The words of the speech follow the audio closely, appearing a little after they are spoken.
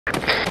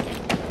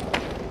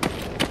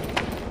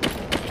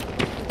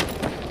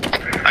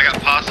I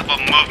got possible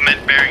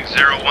movement bearing 010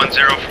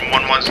 from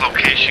 11's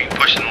location,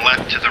 pushing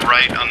left to the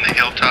right on the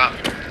hilltop.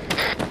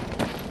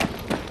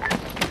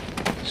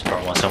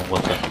 Spartan 17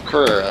 Wilton.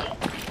 Career.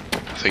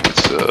 I think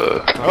it's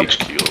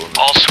HQ.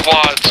 All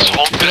squads,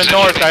 hold to position. the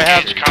north, I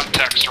have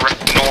contacts direct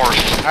north.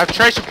 I have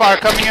tracer fire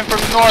coming in from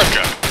the north.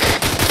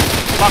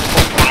 One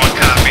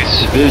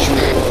copies. Visual.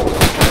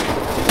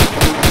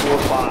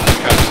 4-5.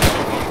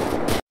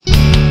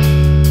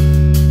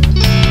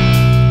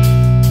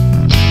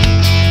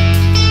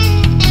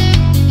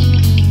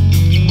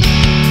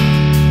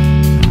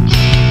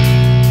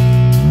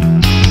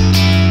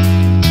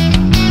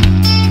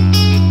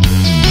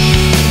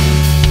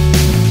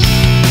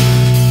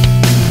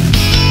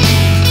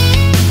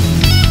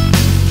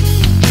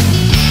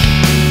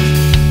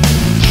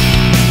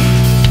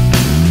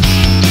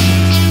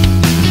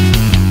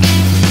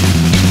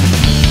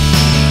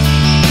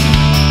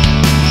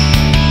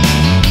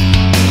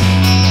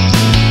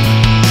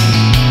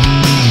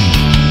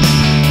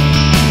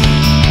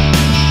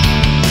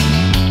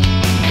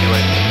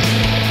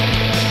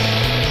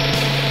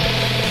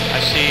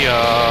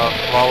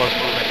 Brawlers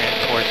moving in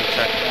towards the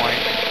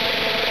checkpoint.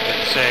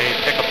 It's a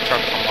pickup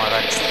truck from what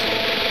I can see.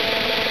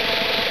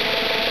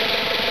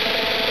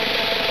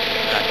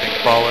 And I think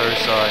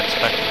Brawlers are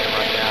inspecting it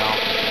right now.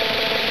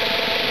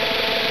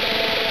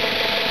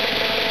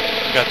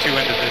 We got two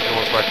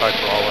individuals right by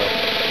Brawler.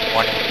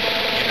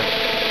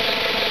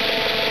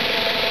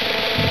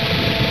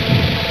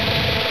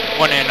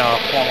 One in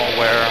formal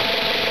wear.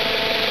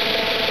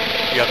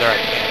 The other I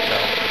can't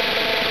tell.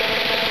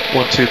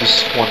 1-2,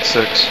 this is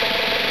 1-6.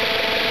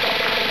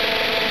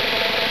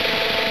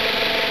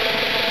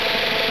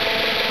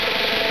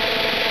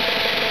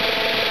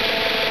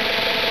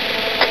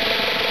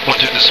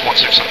 This is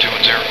 1-6 on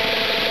 210.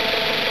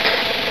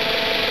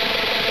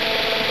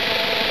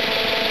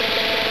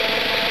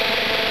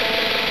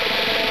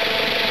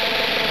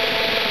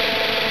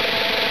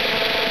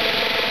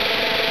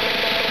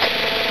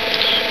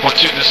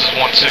 This is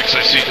 1-6.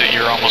 I see that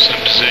you're almost in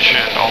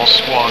position. All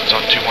squads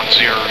on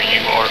 210,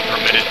 you are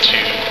permitted to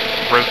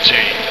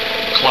rotate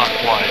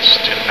clockwise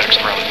to the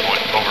next rally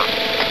point. Over. 1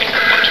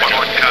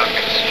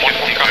 copies. 1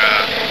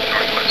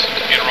 northwest.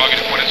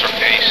 Interrogative, what is our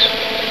pace?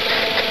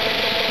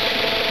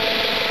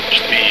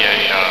 Should be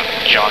a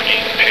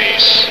jogging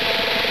pace.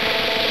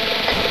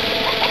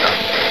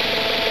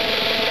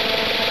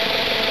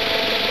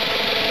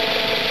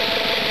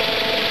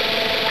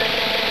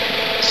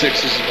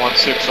 This is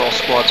 1-6, all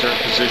squads are in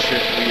position.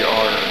 We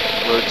are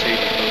rotating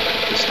movement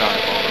at this time.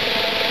 Over.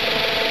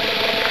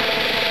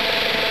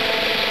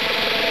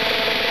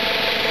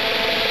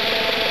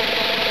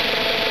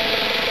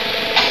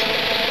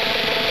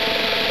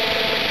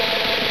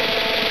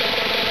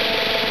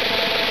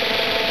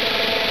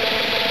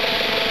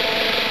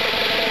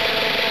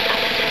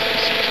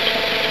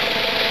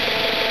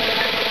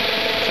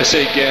 I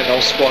say again,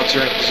 all squads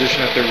are in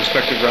position at their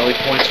respective rally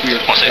points. We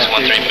are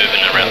 1613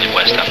 moving to rally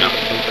west up now.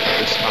 Movement at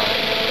this time.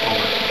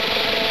 Over.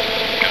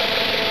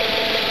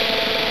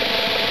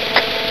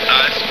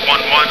 This is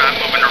 1-1. I'm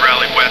moving to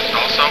rally west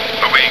also.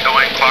 Are we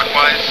going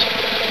clockwise?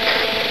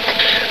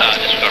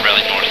 This will go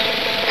rally north.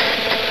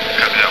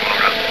 Copy that one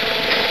around.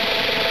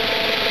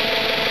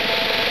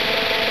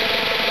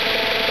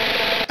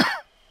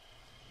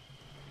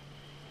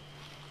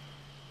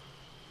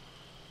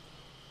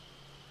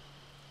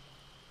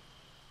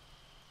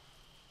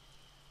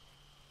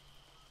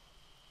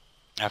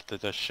 After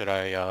this, should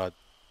I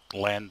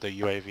land the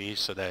UAV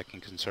so that I can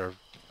conserve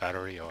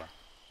battery, or?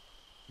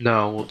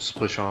 No, we'll just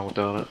push on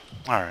without it.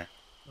 Alright.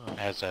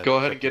 Go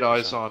ahead and get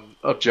eyes on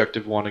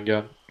Objective 1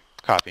 again.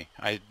 Copy.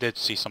 I did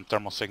see some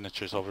thermal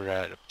signatures over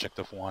at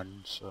Objective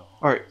 1, so...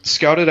 Alright,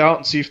 scout it out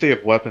and see if they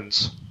have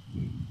weapons.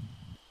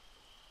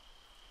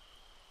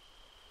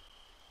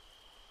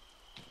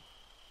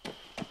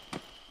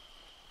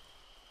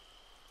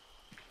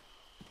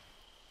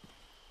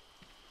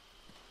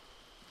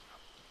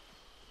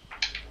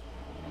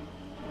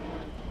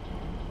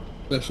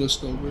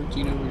 Specialist over, do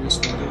you know where your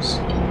squad is?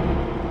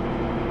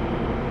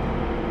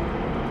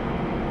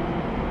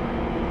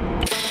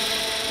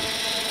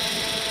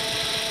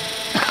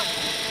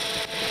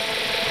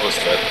 What's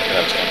that?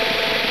 Yeah, it's coming.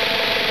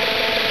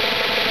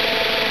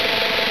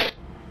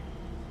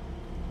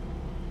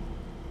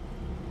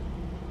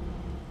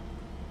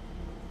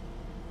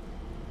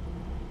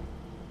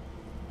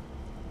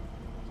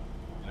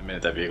 In a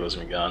minute, that vehicle's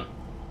gonna be gone.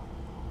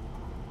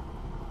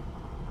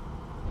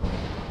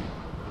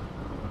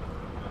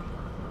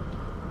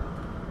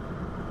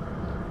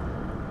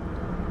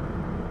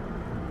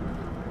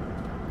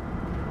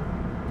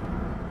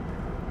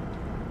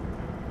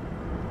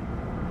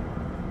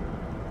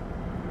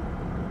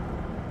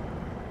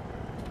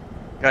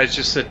 Guys,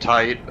 just sit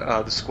tight.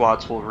 The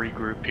squads will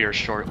regroup here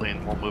shortly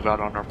and we'll move out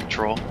on our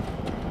patrol.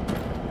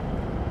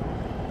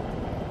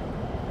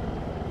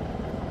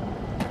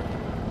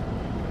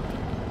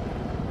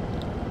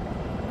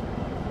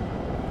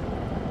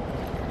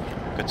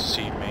 Good to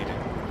see you made it.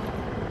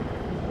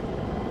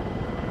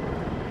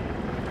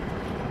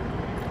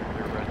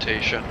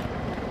 orientation.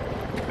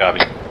 Copy.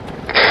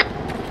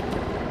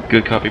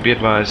 Good copy. Be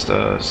advised,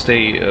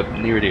 stay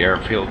near the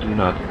airfield. Do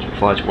not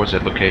fly towards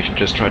that location.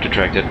 Just try to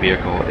track that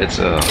vehicle. It's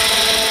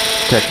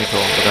technical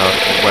without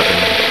a weapon.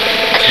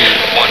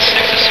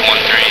 1-6 is 1-3.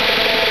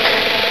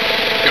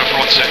 Go for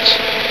 1-6.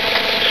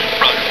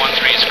 Roger,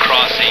 1-3 is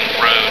crossing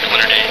road,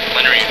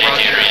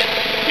 linear area.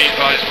 Be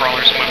advised,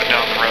 Brawler's moving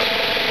down the road.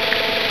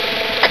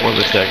 One of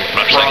the stagger.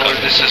 Brawler,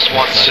 this is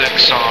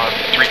 1-6 on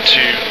 3-2.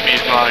 Be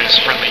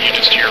advised, friendly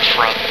units to your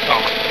front.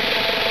 Over.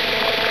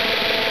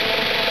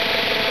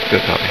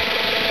 Good copy.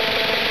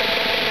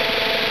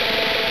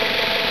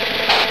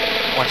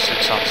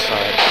 1-6 on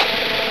side.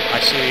 I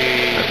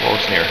see That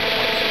wall's near.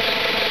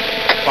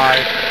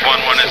 5.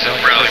 1-1 is in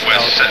Rally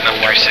West, setting up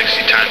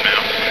 360 time now.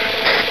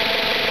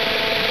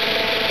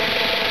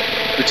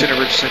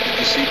 Lieutenant Richardson, did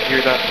you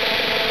hear that?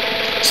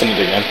 Send it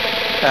again.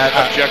 At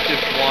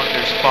objective 1,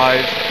 there's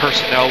 5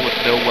 personnel with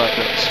no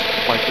weapons,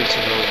 likely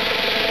civilian.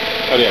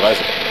 Oh, yeah,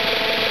 Isaac.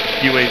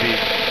 UAV.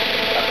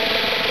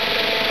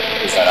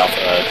 Is that Alpha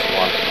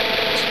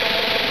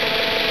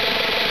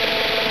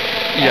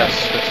 1? Yes,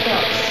 that's a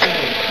fact.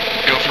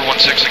 Go for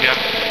 1-6 again.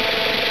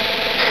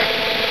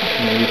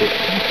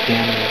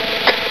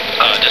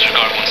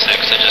 Disregard 1-6.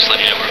 I just let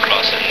you know we're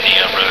crossing the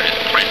road at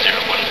right 01.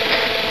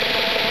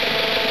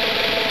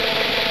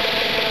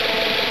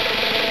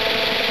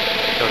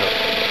 Go to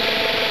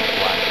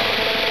black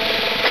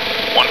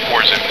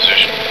 1-4 is in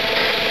position.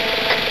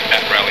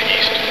 At Rally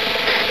East.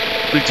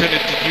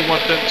 Lieutenant, did you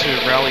want them to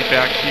rally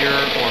back here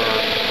or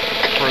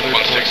further 1-6,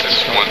 towards this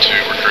is the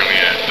 1-2. We're currently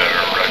at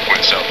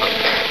Point South.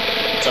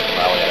 It's up in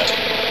Rally at us.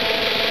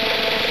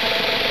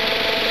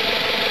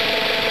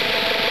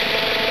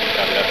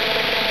 Copy that.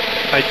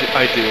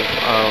 I do.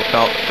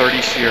 About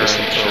 30 Sierra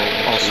until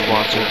all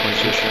squads are in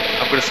position.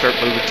 I'm going to start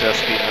moving to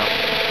SP now.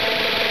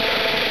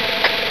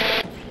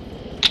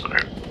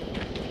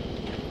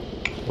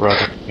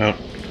 Roger. No.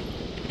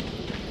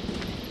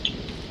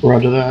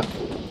 Roger that.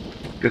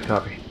 Good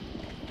copy.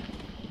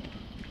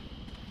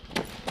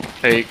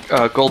 Hey,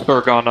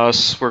 Goldberg on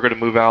us. We're going to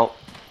move out.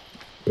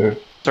 Sure.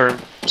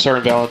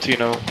 Sergeant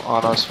Valentino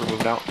on us. We're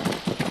moving out.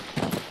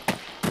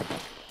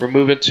 We're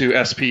moving to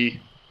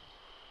SP.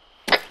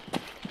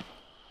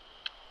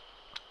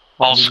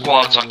 All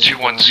squads on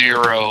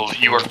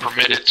 210, you are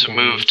permitted to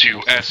move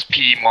to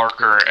SP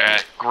marker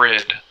at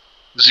grid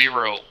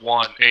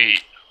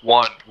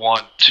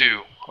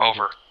 018112.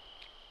 Over.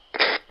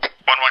 1-1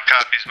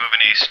 copies,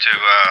 moving east to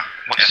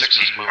 1-6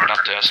 is moving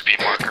up to SP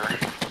marker.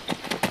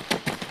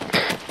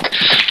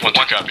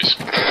 1-2 copies.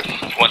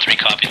 1-3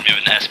 copies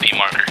moving to SP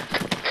marker.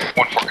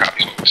 1-4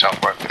 copies, moving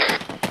southwest.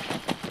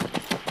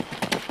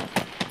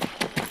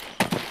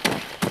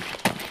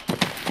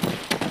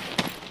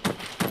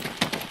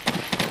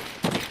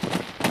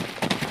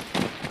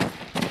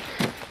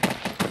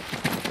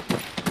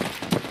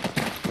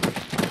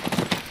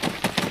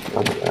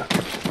 Roger that.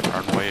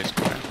 runway is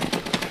clear.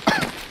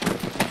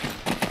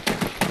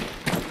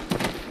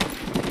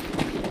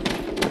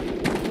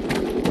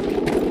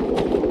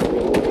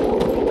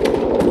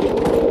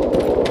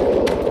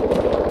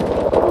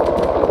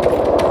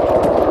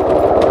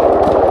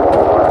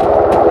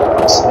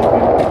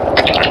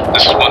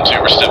 This is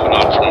 1-2, we're stepping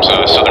on from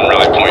southern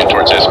rally point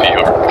towards SP,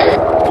 over.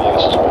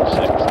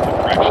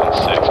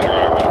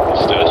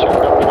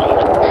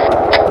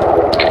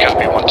 Good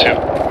copy,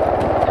 1-2.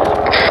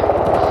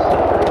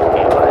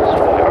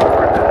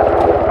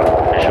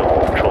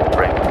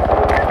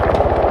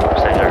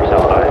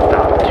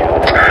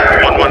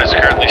 Is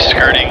currently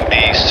skirting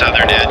the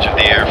southern edge of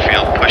the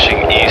airfield,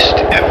 pushing east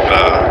if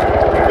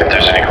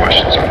there's any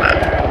questions on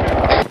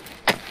that.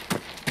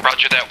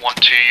 Roger that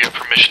 1-2, you have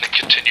permission to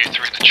continue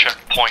through the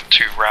checkpoint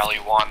to Rally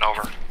 1,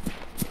 over.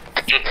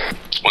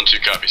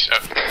 1-2 copies.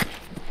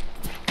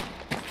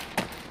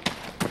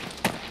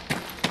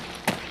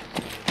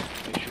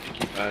 Make sure to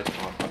keep eyes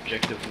on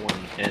objective 1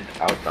 and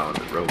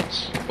outbound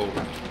roads.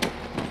 Over.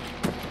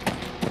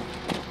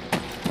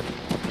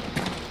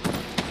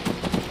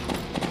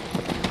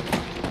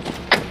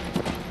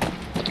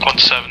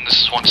 1-7,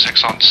 this is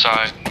 1-6 on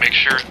side. Make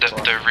sure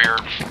that the rear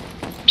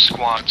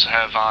squads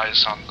have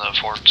eyes on the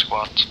forward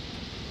squads.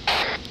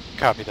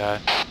 Copy that.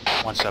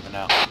 1-7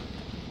 now.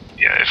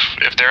 Yeah,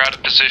 if they're out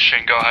of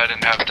position, go ahead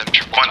and have them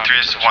triple time. 1-3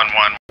 is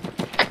 1-1.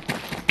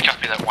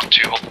 Copy that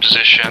 1-2, hold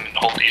position,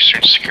 hold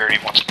eastern security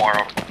once more,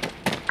 over.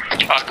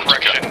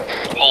 Correction,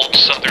 hold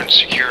southern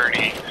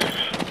security.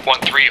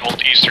 1-3,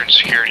 hold eastern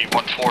security.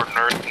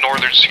 1-4,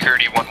 northern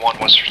security. 1-1,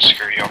 western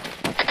security, over.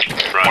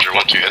 Roger,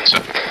 1-2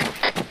 headset.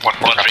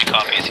 1-3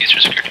 copies,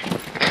 eastern security.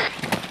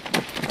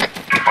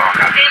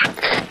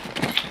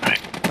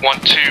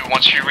 1-2,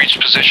 once you reach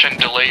position,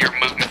 delay your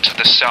movement to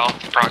the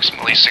south,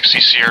 approximately 60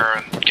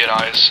 Sierra, and get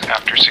eyes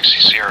after 60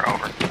 Sierra,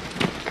 over.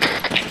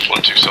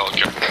 1-2 solid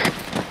kill.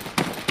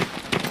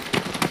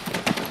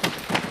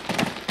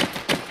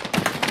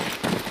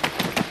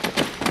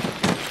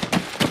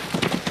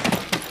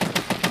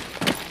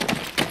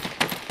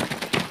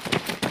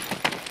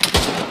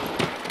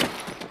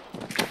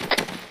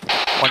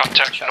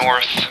 Contact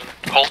north.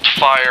 Hold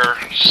fire.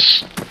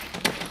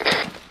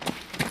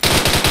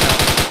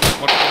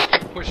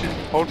 Pushing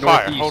Hold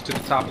fire, northeast hold- to the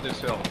top of this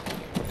hill.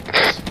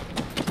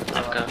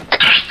 Okay.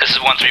 This is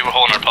 1-3, we're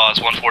holding our pause.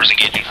 1-4 is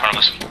engaging in front of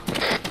us.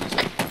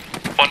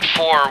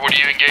 1-4, what are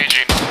you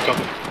engaging?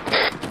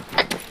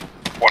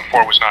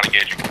 1-4 was not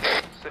engaging.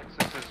 6,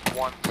 this is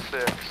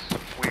 1-6.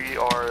 We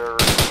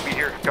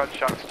hear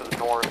gunshots to the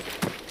north.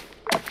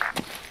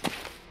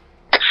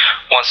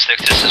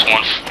 1-6, this is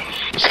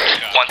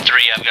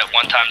 1-3, I've got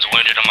 1 times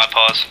wounded on my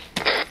pause.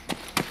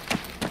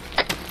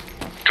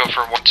 Go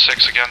for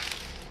 1-6 again.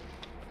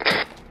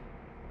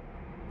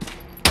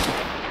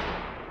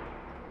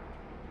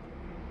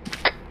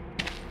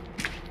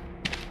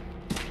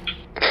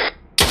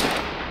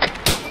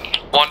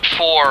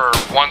 1-4,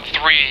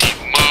 1-3,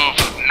 move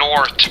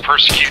north to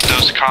persecute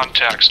those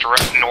contacts.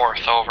 Direct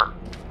north, over.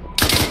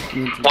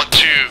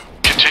 1-2,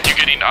 continue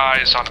getting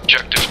eyes on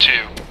objective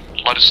 2.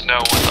 Let us know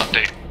with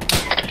update.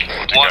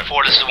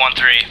 1-4, this is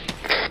 1-3.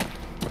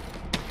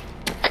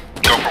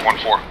 Go for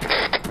 1-4.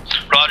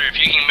 Roger, if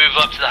you can move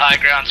up to the high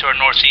ground to our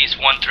northeast,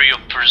 1-3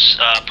 will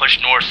push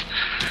north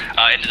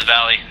into the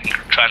valley and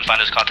try and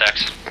find those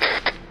contacts.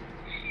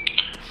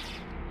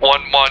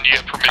 1-1, you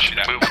have permission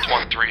to move with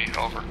 1-3,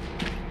 over.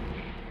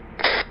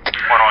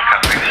 1-1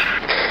 copy.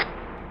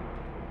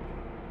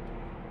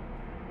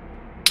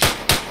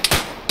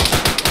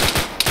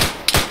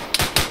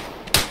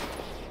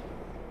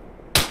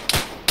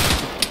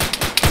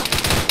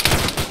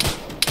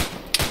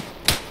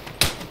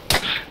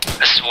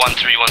 This is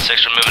 1-3,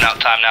 1-6, we're moving out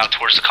time now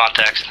towards the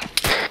contacts.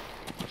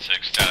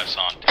 6, status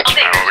on.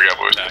 Okay. What we got,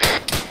 boys?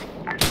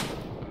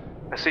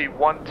 I see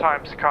 1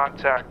 times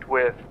contact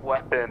with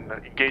weapon.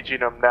 Engaging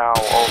them now,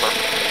 over.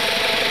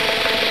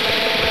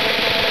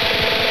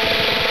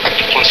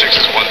 1-6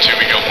 is 1-2,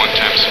 we got 1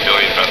 time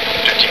civilian about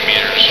 50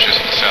 meters just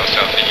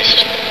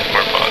south-southeast of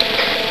our pod.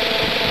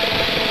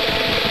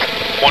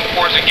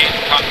 1-4 is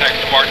engaging contact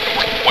to our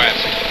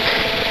northwest.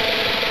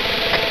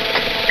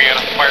 We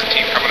got a fire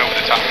team coming over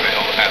the top of the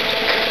hill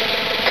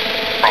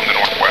from the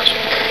northwest.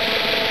 6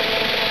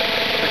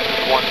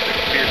 is 1-6,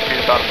 appears to be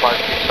about a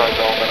 5-feet size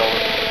element, over.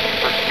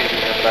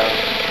 Proceeding inbound.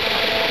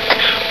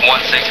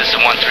 1-6, this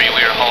is 1-3,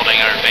 we are holding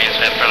our advance.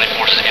 We have friendly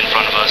forces in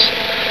front of us.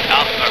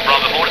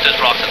 Bravo, hold those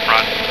rocks up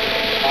front.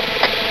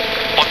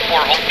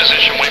 1-4, hold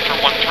position, wait for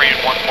 1-3 and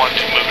 1-1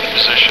 to move into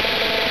position.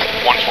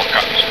 1-4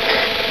 copies.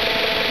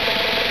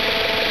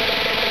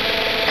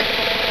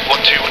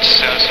 1-2, what's the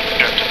status of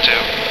objective 2?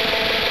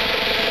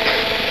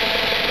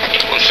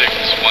 1-6,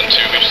 this is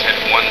 1-2, we just had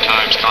 1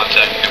 times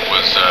contact. It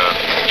was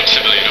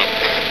civilian over.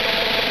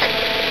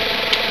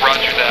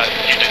 Roger that.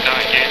 You did not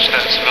engage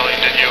that civilian,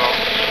 did you?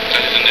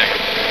 That is a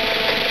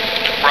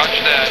negative.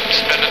 Roger that.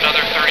 Spend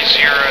another 30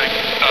 Sierra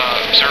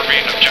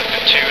observing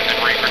objective 2 and then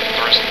regroup with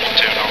the rest of the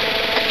platoon, over.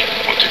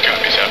 1-2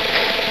 copies out.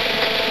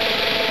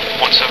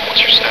 1-7,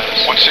 what's your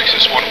status? 1-6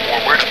 is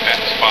 1-4, we're in a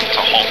bad spot to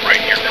halt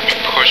right here. Can we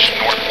push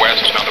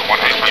northwest another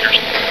 100 meters?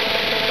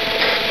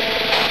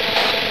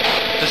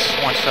 This is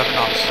 1-7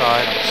 on the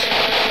side. I'm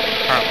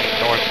currently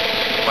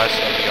northwest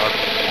of the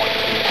RP point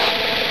 2.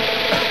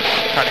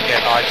 Trying to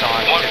get eyes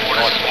on 1-4,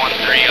 this is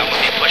 1-3, I'm going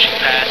to be pushing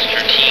past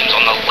your teams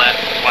on the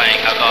left flank.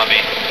 How copy?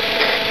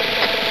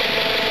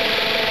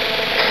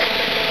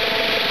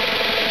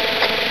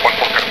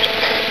 1-4 copies.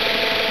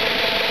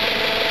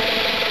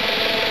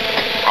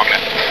 Wrong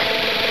net.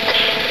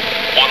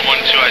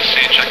 1-1-2, I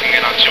see. Checking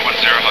in on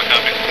 210, how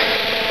copy?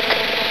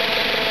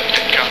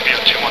 Copy on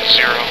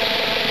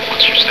 210.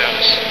 What's your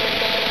status?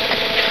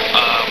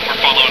 We're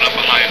following up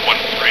behind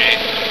 1-3.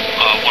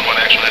 1-1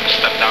 actually had to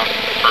step down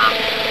for a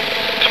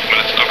couple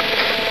minutes, over.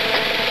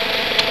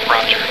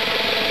 Roger.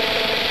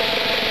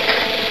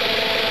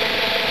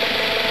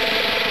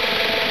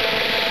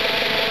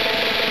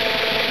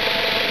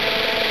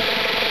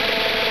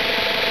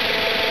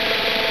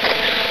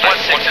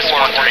 This is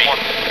 1-3.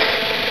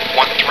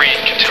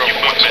 1-3, continue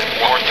movement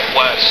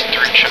northwest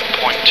through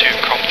checkpoint 2.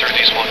 Comb through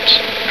these woods.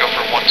 Go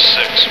for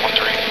 1-6,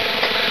 1-3.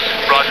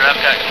 Roger,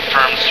 I've got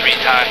confirmed 3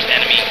 times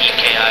enemy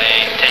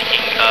EKIA,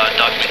 taking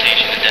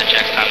documentation and dead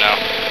checks time now.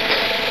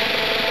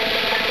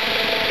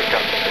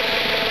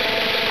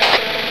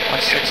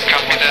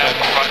 Copy that.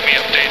 Provide me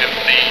update of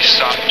the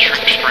SOT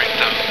troop strength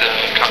of the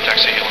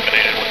contacts that you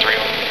eliminated with 3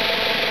 of them.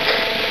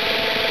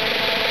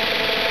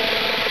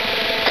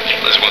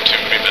 This is 1-2,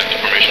 be back to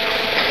formation.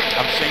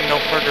 I'm seeing no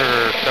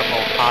further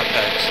thermal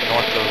contacts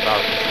north of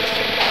our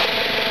position.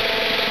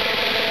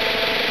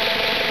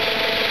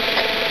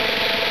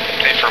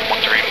 Affirm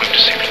 1-3, move to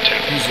CP2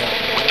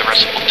 with the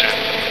rest of the platoon.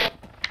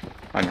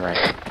 On your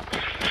right.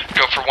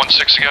 Go for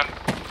 1-6 again.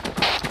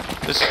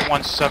 This is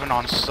 1-7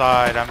 on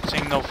side. I'm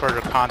seeing no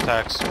further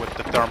contacts with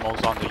the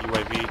thermals on the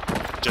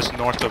UAV, just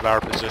north of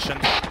our position.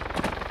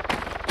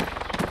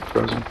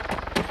 Frozen.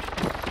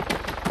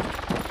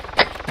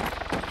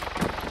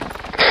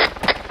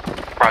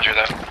 Roger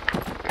that.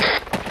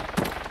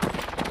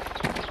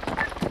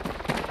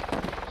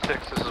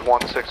 6, this is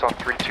 1-6 on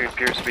 3-2.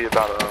 Appears to be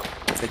about a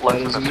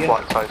less than a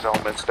squad size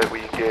element that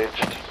we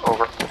engaged,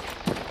 over.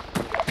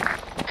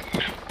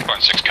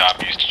 1-6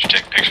 copies. Did you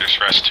take pictures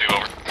for us too?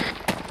 Over.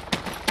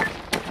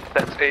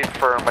 That's 8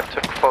 firm. I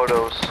took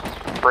photos.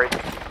 Break.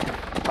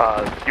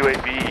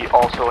 UAV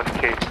also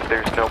indicates that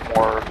there's no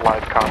more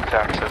live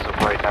contacts as of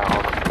right now.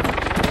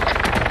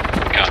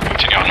 Copy.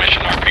 Continue on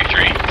mission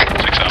RP3.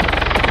 6 out.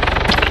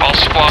 All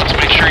squads,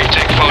 make sure you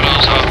take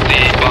photos of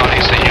the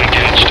bodies that you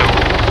engaged. Over.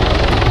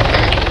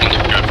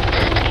 Good.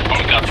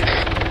 Phone copy.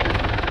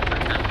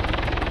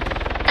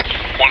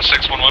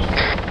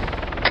 1611.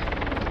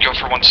 Go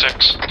for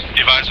 16.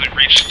 Be advised, we've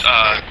reached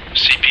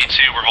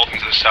CP2. We're holding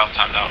to the south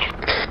time now.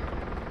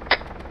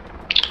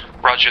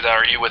 Roger that.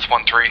 Are you with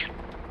 13?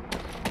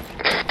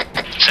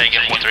 Say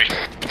again, 13.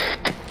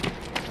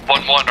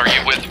 11, are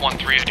you with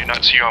 13? I do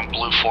not see you on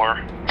Blue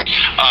 4.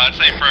 It's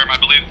a firm. I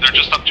believe they're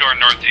just up to our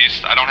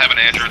northeast. I don't have an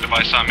Android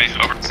device on me.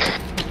 Over.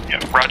 Yeah,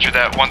 roger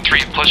that.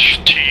 13, push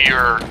to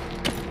your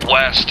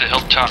west to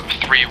Hilltop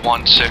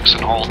 316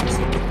 and hold.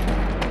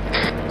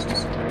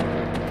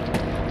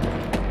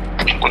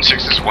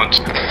 16 is 1.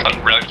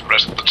 Rally the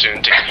rest of the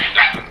platoon.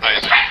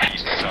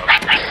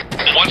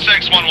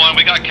 1611,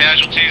 we got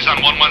casualties on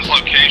 11's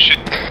location.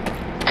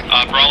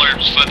 Brawler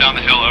slid down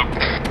the hill. Over.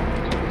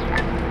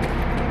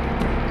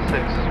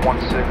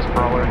 616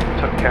 Brawler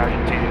took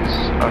casualties.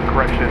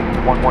 Correction,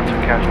 11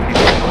 took casualties.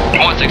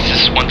 16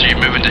 is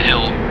 13, moving to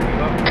hill.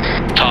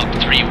 Top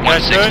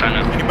 316 time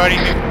now. Anybody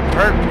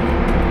hurt?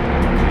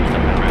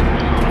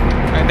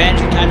 Alright,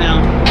 Banshee, time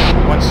out.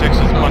 16 is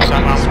 1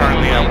 time out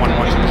currently at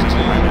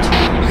 116 right now.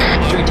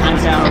 3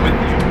 times out.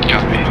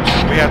 Copy.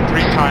 We have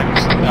 3 times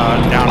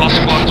down. All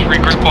squads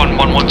regroup on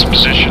 11's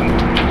position.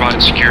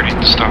 Provide security at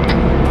this time.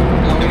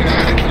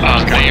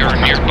 They are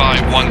nearby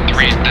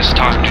 13 at this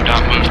time. Do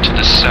not move to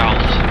the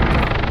south.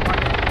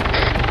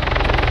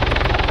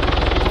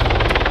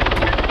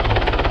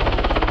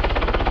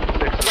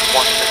 6 is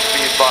 16,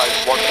 be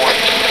advised, 11.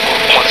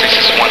 16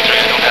 is 13,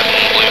 I don't have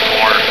Blue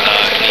 4,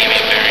 Navy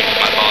bearing,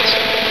 my boss.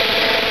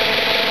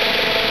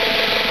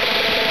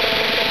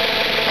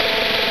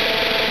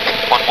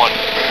 11,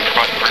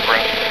 provide for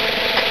ground.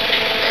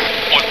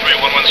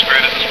 1311's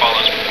graded as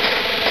follows.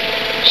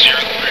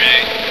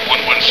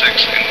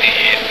 038-116 in the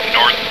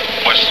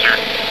northwestern,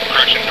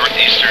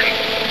 northeastern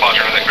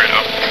quadrant of that grid.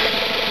 Over.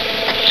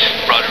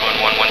 Roger,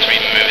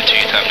 1113, moving to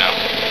you time now.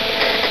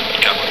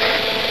 Copy.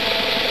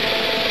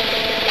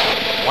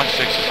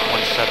 16 is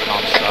 17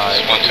 on side.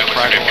 12, looks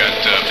like we've got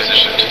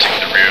position to take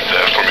the rear of the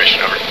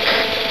formation. Over.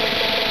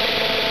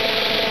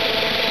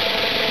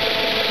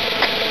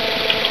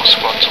 All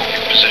squads hold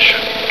your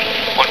position.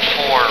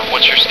 14,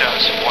 what's your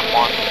status of 11?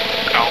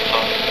 Alpha,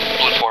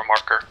 Blue 4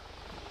 marker.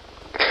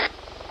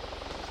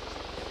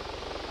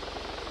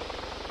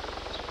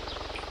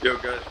 Yo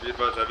guys, be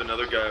advised, I have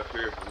another guy up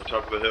here on the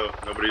top of the hill.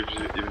 Nobody's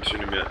even seen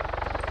him yet.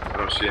 I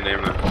don't see a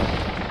name there.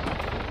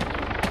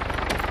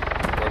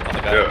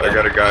 Yo, I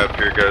got a guy up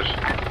here, guys.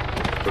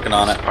 Looking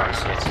on it. Is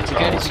he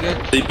good? Is he good?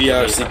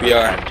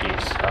 CPR.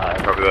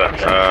 Copy that.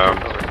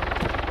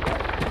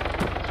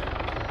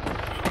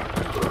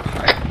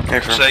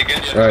 Say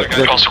again.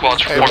 All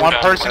squads Hey, report one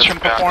back. person can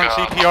perform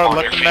CPR,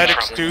 let the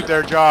medics do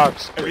their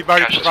jobs.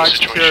 Everybody provide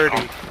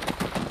security.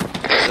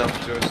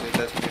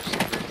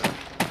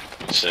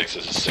 6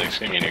 is a 6.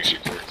 Give me an X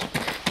report.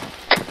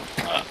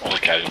 Only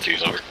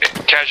casualties. Over.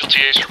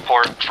 Casualty ace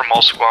report from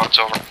all squads.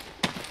 Over.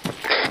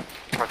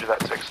 Roger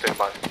that, 6, stand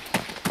by.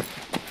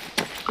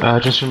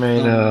 Just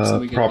remain so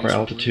we get proper these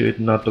altitude,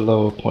 not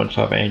below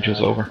 0.5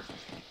 angels. Over.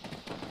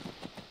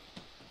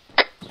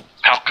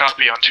 How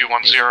copy on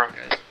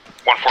 210?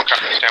 14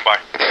 copy, stand by.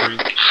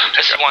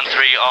 This is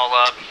 13, all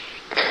up.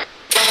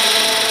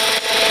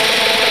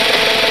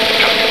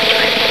 Copy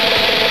 3.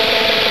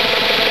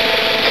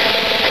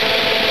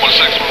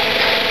 16.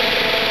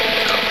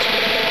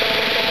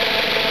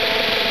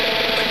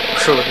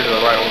 Show it to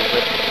the right a little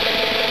bit.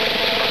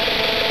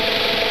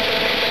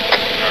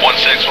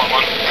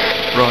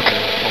 1611. Roger,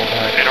 hold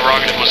back.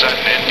 Interrogative, was that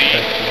an ND?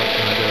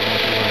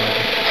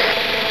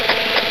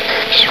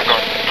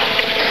 Disregard.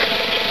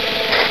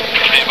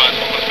 Be advised,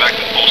 11's back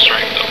to full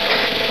strength. Though.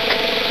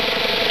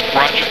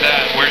 Roger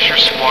that. Where's your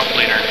squad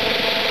leader?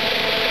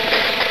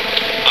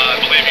 I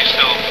believe he's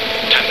still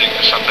tending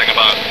to something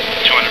about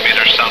 200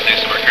 meters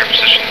southeast of our current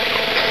position.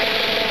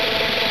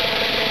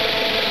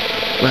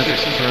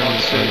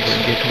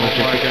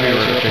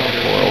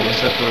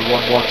 Except for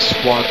 11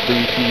 squad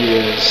lead, he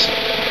is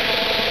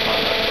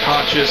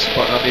conscious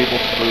but unable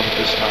to move at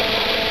this time.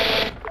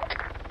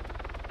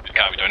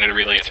 Copy. Do I need to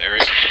relay its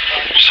areas?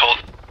 Just hold.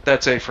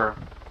 That's a firm.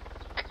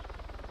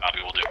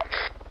 Copy. Will do.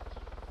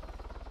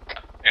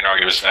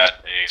 Interrogative, is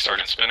that a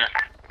sergeant spinner?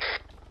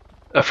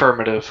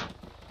 Affirmative.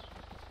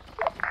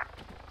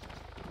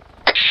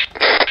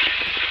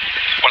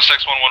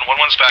 1611.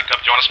 11's back up.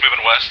 Do you want us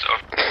moving west? Oh.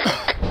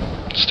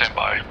 Stand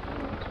by.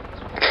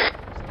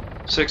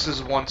 6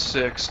 is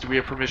 16. Do we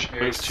have permission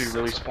to move to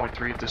release point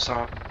 3 at this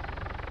time?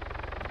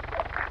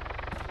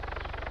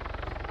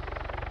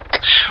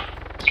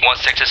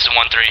 16, this is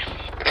 13.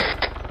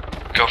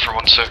 Go for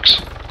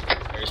 16.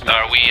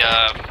 We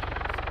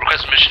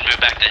request permission to move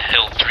back to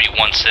hill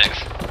 316.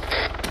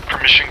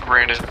 Permission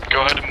granted.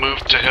 Go ahead and move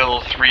to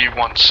Hill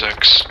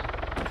 316.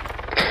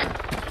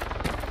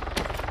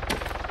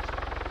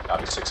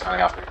 Copy 6,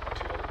 handing off.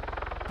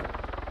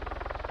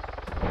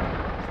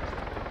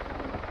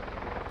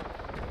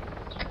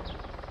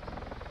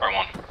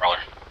 R1, Roller.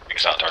 Make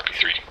us out to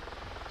RP3.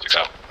 6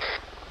 out.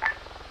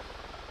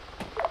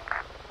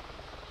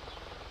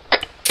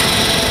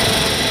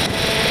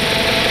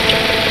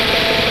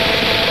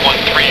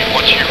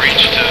 Once you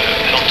reach to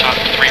Hilltop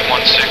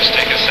 316,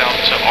 take us out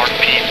to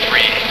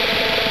RP3.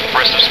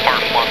 Rest of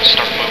Spartan 1,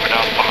 start moving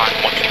out behind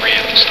 1-3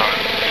 at this time.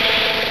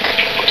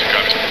 2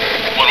 copies.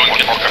 1-1,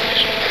 get 4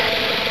 copies.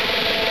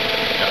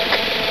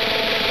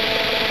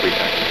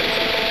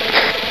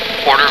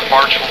 Order of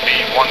march will be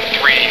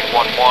 1-3, 1-1,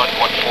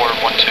 1-4,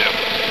 1-2.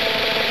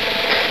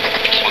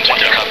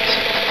 1-2 copies.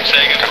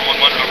 Say again,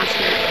 1-1 over.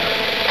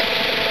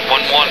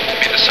 1-1 will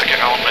be the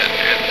second element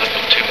in the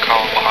platoon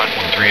column behind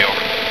 1-3 over.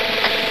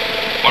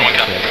 1-1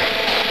 copy.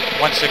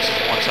 1-6 is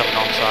 1-7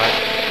 on side.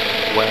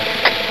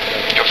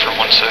 Go for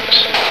 1-6.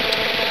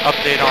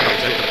 Update on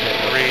objective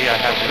 3. I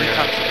have 3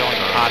 tons of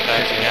going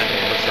contacts again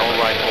with no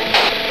rifles.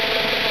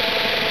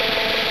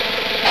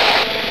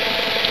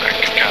 Alright,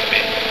 good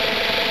copy.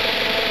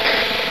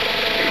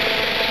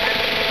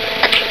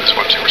 This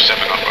 1-2 or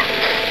 7 up over.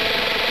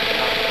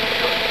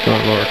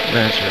 Lord,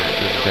 Master,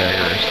 this is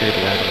Dagger.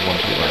 Stabilize on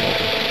 1-2 line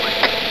over.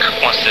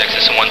 1-6,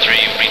 this is 1-3.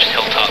 You've reached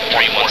Hilltop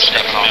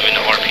 316, moving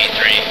to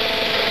RP3.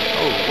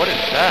 Oh, what is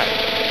that?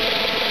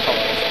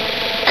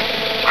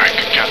 Alright,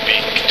 good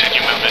copy. Continue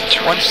movement to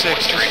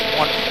 1-6,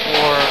 1-4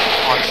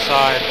 on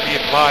side.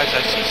 Be advised, I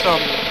see some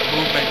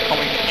movement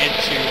coming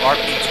into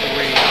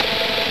RP3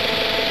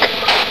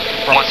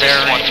 from 1-6,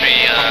 bearing 1-3,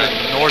 from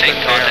the northern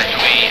take contact.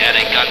 bearing. We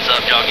adding guns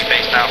up, jogging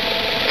pace now.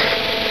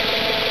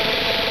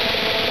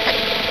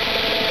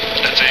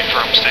 That's a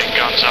firm stay,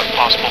 guns up,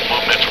 possible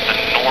movement from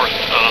the north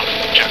of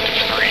objective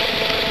 3.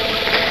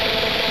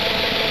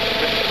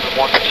 This is the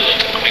 1-2.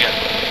 We got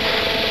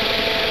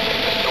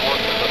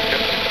North of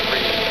objective 3.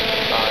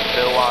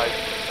 No eyes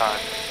this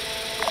time.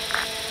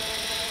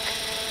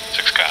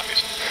 6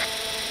 copies.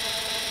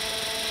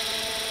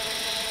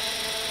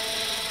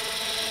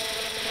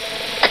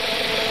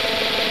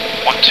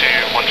 One-2,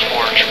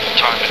 1-4, triple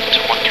time into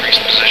 1-3's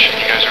position.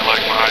 You guys are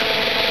lagging behind.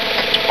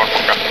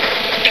 1-4 copy.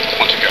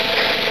 1-2 go.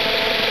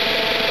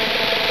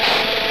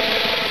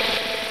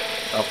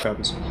 Alpha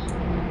copies.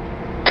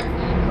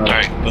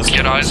 Alright,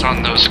 get eyes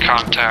on those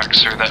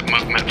contacts or that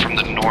movement from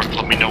the north.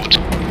 Let me know what's...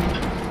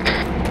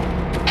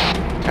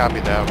 Copy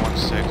that.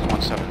 1-6,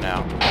 1-7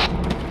 now.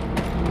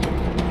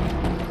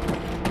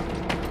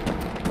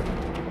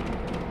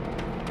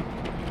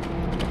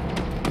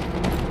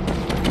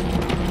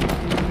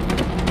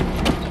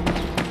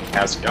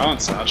 How's it going,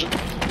 Sergeant?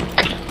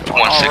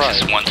 1-6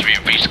 is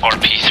 1-3. Reached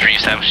RP3,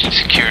 establishing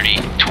security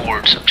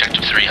towards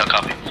objective 3. How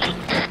copy?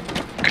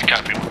 Good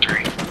copy,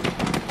 1-3.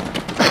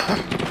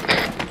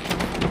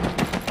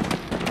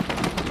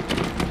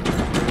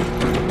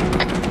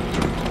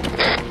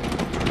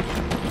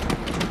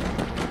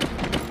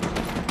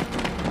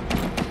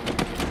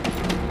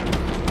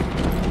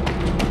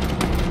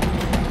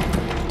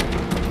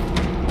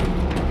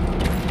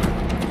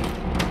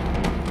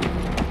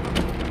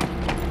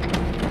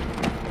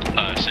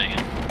 Say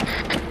again.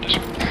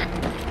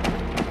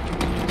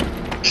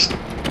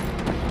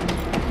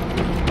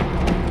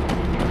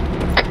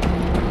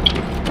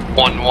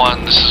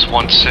 1-1, this is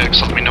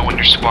 1-6. Let me know when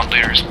your squad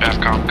leader is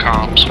back on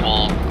comms.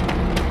 We'll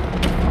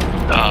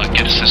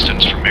get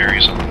assistance from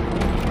areas on.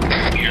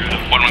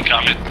 1-1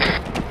 copied.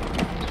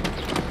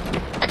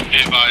 Be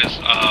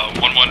advised,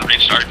 1-1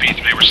 reached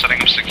RP3. We're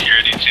setting up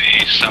security to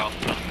the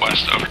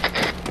southwest. Over.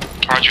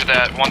 Roger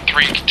that.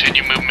 1-3,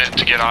 continue movement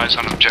to get eyes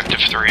on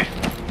objective 3.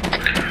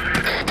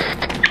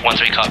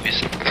 1-3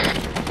 copies.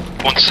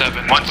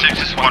 1-7.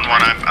 1-6 is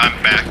 1-1.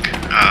 I'm back.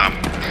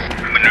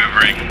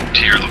 Maneuvering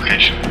to your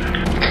location.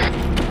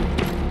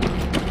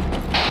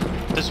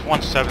 This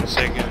 1-7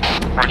 Sagan.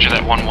 Roger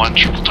that. 1-1,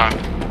 triple time.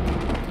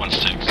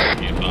 1-6,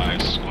 be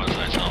advised, squad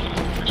size element,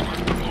 first mark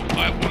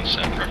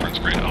 0517, reference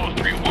grade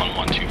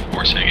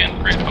 031124, say again,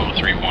 grade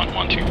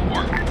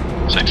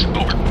 031124, 6,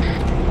 over.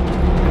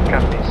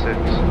 Copy 6.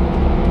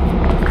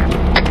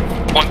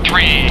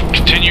 1-3,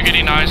 continue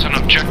getting eyes on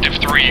objective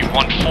 3,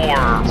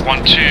 1-4,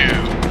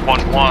 1-2,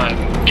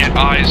 1-1, get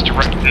eyes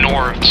direct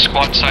north,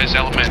 squad size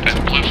element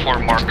at blue 4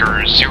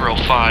 marker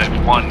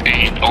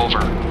 0518,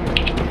 over.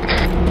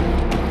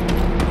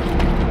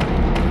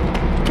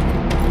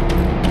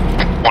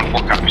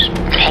 1-4 copies.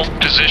 Hold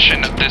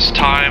position at this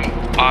time,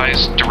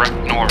 eyes direct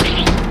north.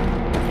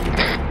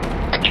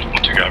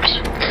 1-2 copies.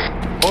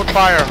 Hold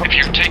fire. If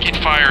you're taking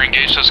fire,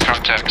 engage those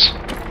contacts.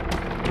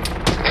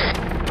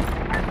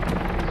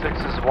 6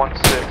 is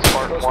 1-6.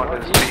 Spartan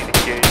 1 is being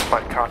engaged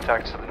by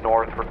contacts to the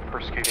north. We're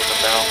persecuting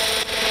them now.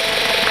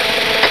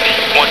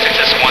 1-6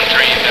 is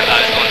 1-3. You've got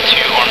eyes on 2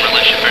 armor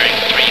militia bearing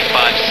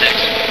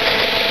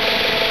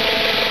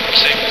 356.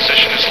 Same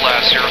position as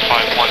last,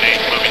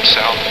 0518, moving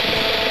south.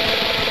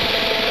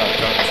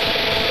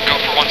 Go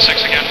for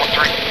 1-6 again,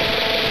 1-3.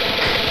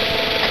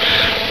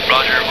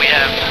 Roger, we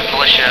have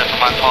militia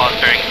from my pause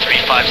bearing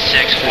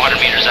 356,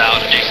 400 meters out.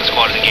 Adjacent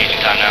squad is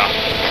engaging time now.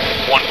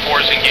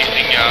 1-4 is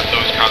engaging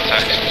those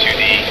contacts to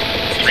the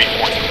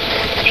 340.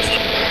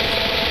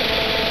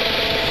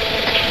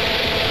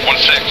 1-6,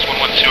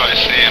 112, I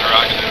see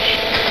interrogative.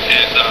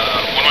 Is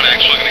 1-1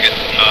 actually going to get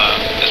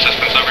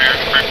assistance over here?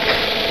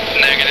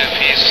 Negative,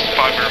 he's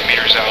 500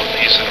 meters out,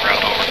 he's en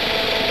route over.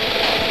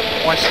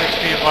 1-6,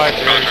 be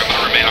advised, Roger, I'm going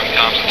to remain on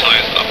comms until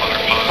he's up on our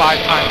post.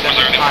 5 times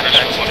enemy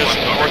contacts just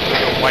north of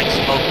the white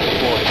smoke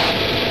deployed.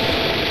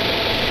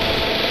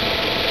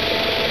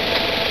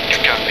 You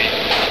copy.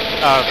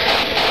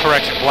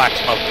 Correction, black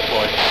smoke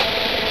deployed.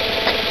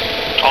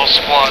 All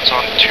squads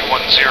on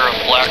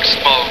 210 black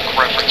smoke,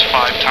 reference 5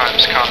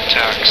 times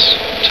contacts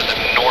to the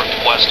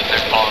northwest of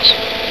their pause.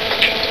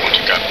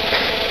 1-2, got it.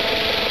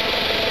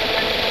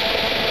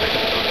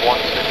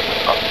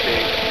 1-6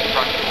 update.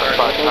 5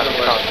 times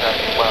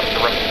contact left,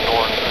 direction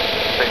north,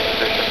 same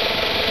position.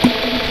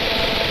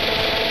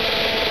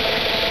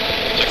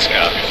 6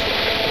 copies.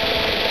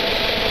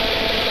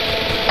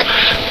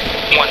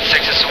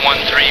 1-6 is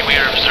 1-3, we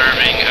are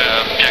observing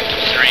objective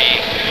 3.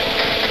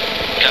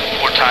 Got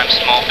 4 times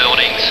small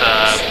buildings,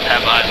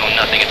 have eyes on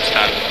nothing at this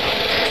time.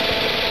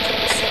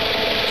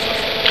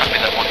 Copy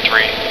that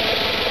 1-3.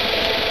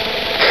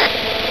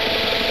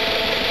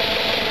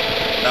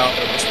 Now,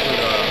 let's put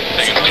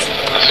This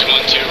is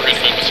 1-2, we're going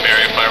to move this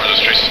area 5 where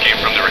those traces came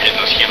from, they were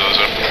hitting those kilos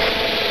up.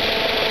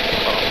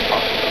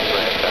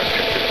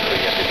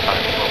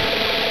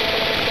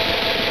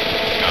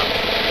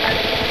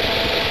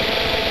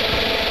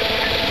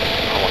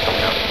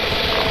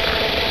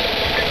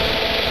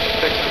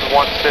 Six is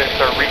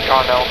 1-6, our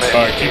recon element.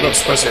 Alright, keep up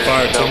special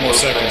fire, 2 more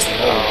seconds and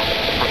hold.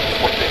 From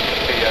what they can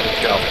see at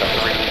objective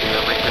 3, we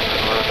are recruiting the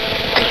road.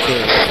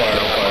 Clear,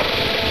 fire, fire.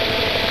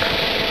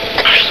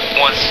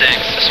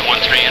 1-6, this is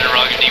 1-3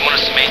 interrogative. Do you want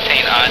us to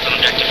maintain eyes on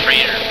objective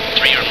 3 or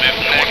move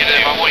north?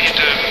 Negative, I want you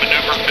to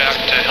maneuver back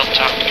to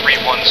Hilltop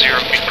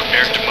 310, be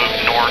prepared to move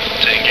north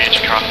to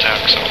engage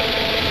contact zone.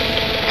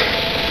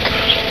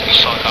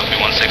 Solid copy,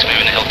 1-6,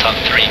 moving to Hilltop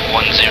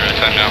 310,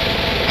 time now.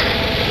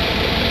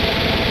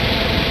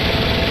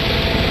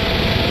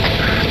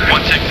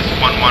 1-6, this is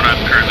 1-1,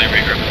 I'm currently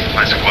regrouping with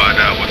my squad,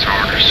 what's our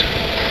orders?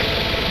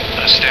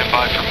 Stand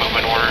by for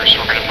movement orders,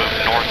 we're going to move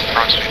north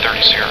approximately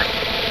 30-0.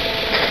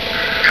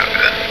 Copy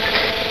that.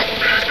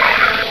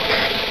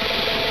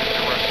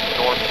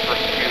 North for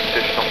a few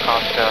additional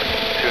contacts,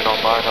 tune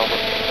online over.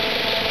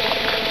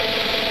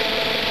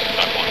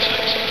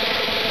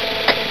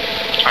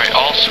 1-6. Alright,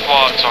 all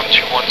squads on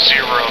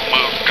 210,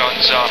 move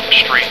guns up,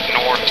 straight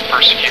north,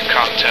 persecute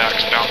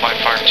contacts, bound by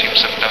fire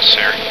teams if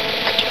necessary.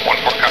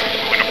 1-4, copy,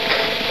 moving up.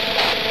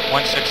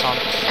 1-6 on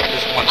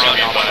this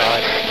 1-7 on side.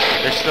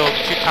 There's still 2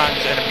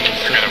 times enemies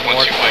to the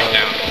north,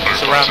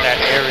 surround that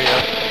area.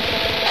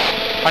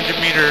 100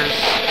 meters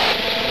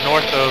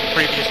north of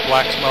previous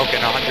black smoke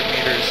and 100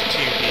 meters to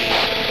the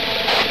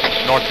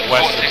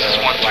northwest of the 1-6 is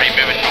 1-3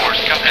 moving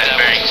north,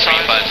 bearing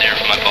 350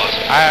 from my boss.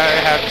 I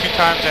have 2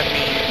 times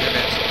enemy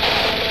units.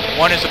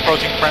 One is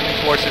approaching friendly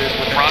forces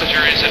within...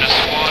 Roger, is it a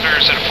squad or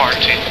is it a fire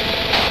team?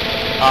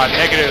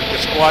 Negative, the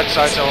squad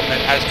size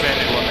element has been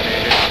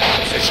eliminated.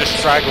 It's just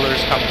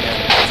stragglers coming in.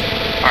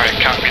 Alright,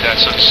 copy that,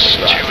 so it's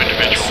 2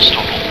 individuals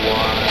total.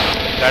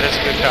 That is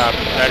a good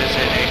copy. That is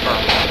in a firm.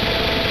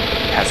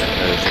 Hasn't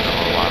moved in a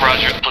little while.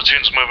 Roger,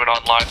 platoon's moving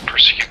online,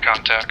 persecute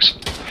contacts.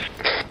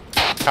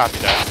 Copy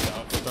that.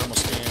 Thermal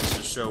scans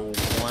to show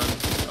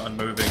 1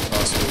 unmoving,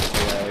 possible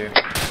KIA.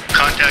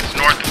 Contacts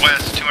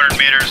northwest, 200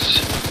 meters.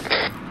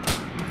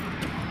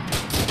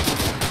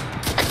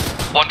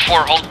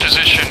 1-4, hold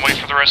position, wait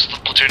for the rest of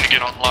the platoon to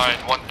get online.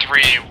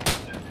 1-3,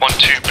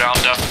 1-2,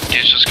 bound up,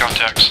 engage those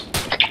contacts.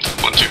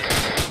 1-2.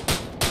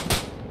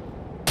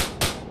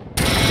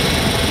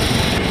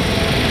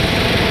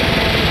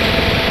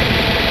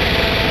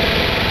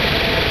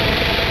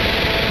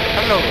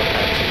 Hello,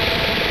 Apache.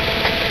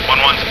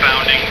 1-1's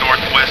bounding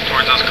northwest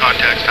towards those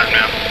contacts, time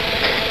now.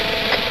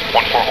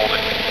 1-4, hold it.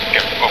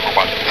 Get over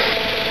 1.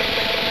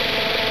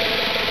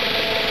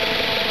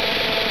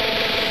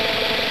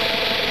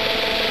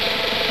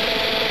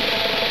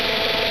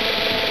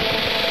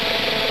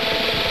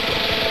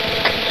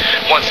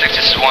 This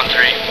is 1-3.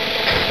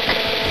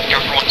 Go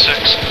for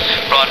 1-6.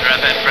 Roger,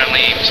 I've had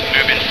friendlies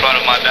move in front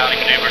of my bounding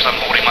maneuvers. I'm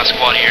holding my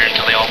squad here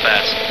until they all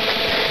pass.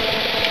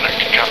 I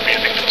can copy,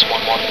 I think that's 1-1.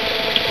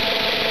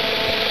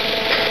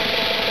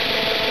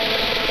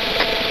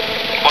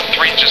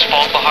 1-3, just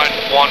fall behind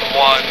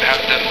 1-1,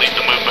 have them lead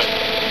the movement.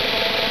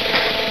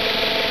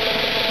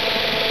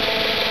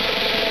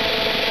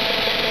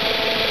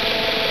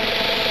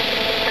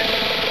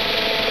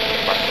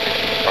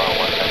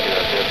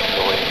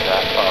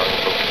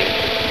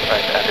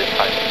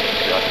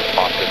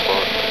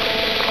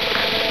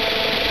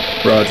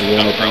 Roger, 1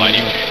 up.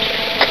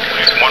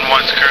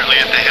 1-1's currently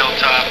at the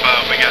hilltop,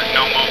 we got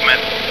no movement.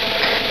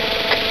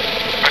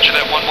 Roger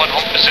that, 1-1,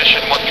 hold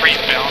position, 1-3,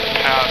 bound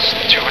past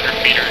 200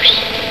 meters.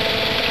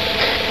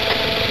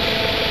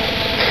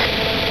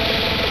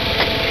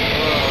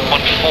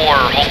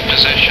 1-4, hold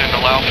position,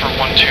 allow for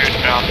 1-2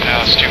 inbound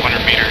past 200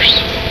 meters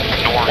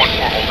north. 1-4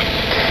 holding.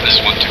 This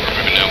is 1-2, we're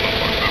moving now,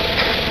 1-4 move.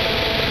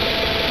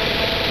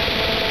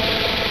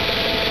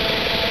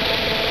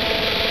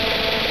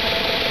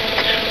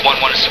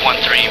 1-1 is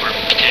 1-3, we're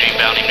continuing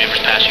bounding maneuvers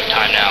past your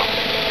time now.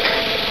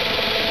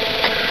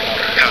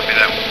 Copy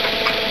that.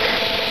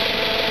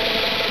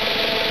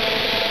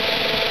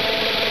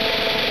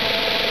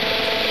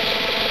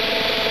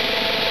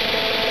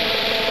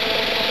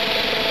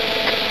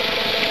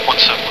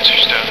 What's up? What's your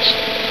status?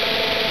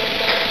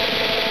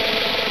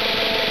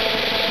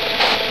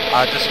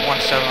 This is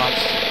 1-7. I'm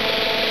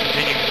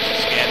continuing to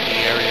scan the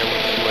area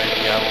with the UAV.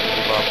 I will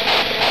move up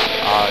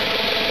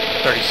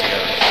 30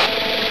 Sierras.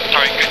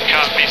 Alright, good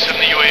copy. Send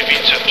the UAV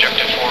to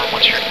Objective 4.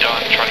 Once you're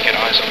done, try to get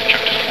eyes on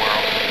Objective 4.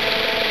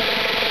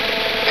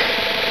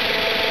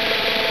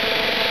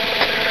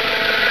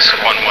 So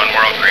 1-1,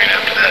 we're all green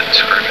after that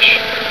skirmish.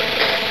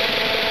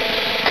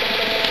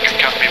 Good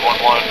copy.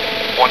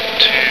 1-1,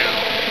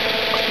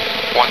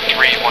 1-2, 1-3,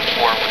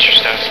 1-4. What's your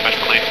status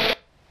medically?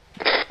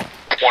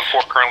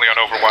 1-4 currently on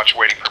Overwatch,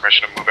 waiting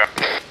permission to move out.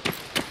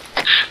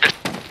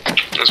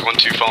 There's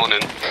 1-2 falling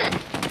in.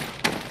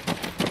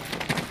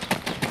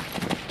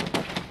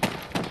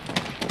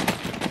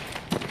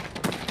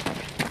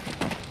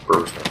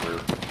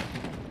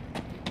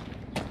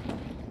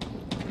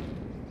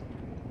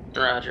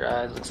 Roger,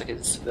 eyes. Looks like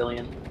it's a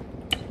civilian.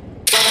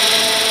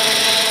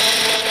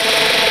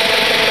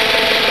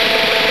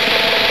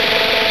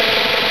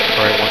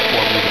 Alright,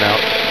 1-4 moving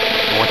out.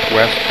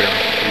 Northwest,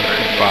 bearing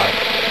 335.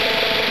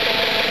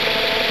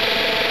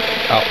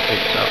 Alpha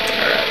takes out.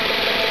 Alright,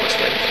 what's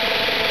that?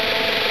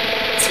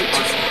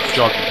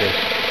 Jogging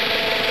pace.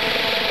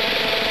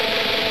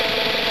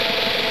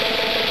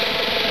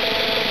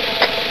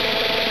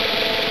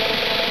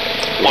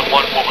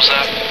 What was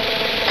that?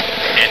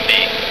 ND.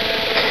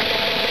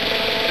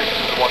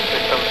 1-6,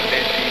 that was an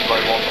ND by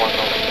 1-1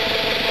 though.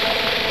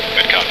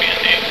 Good copy,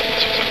 ND.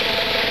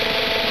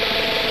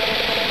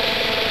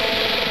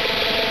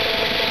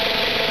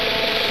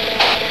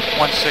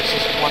 1-6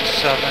 is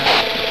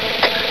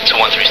 1-7. So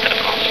 1-3 stepping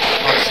off.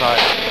 On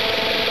side.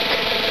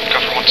 Go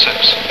for 1-6.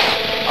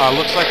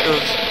 Looks like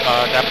those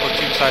that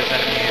platoon-sized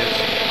enemy is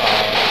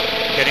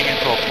getting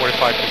into a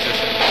fortified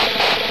position.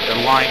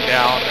 They're lying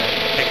down and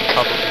taking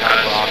cover behind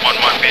rocks.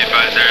 1-1, be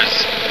advised, there's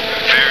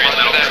very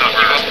little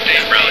cover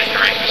in rally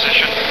 3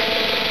 position.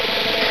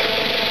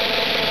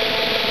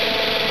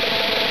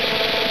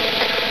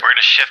 We're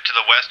gonna shift to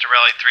the west of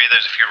rally 3,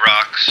 there's a few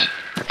rocks.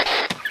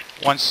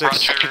 1-6,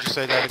 Roger. could you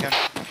say that again?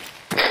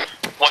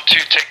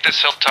 1-2, take this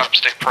hilltop,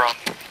 stay prone.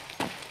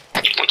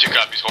 1-2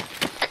 copies, hold.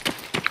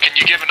 Can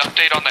you give an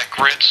update on that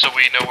grid so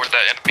we know where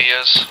that enemy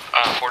is,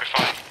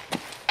 fortified?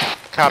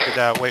 Copy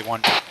that, wait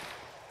 1.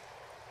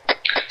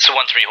 So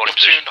 1-3, hold Platoon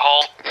position.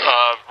 halt,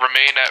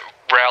 remain at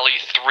rally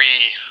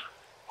 3,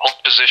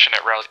 hold position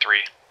at rally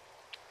 3.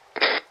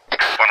 1-1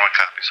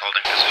 copies,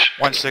 holding position.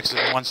 1-6 is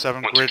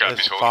 1-7, 1-2 grid copies,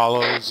 as hold.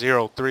 follows,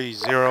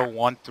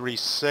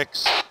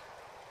 030-136.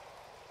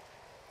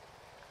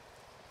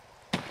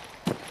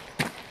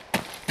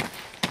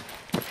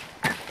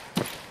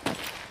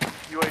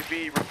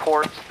 UAV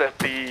reports that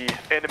the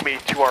enemy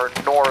to our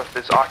north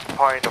is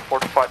occupying a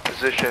fortified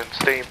position,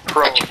 staying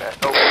prone at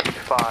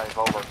 085,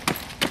 over.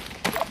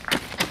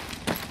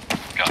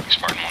 Copy,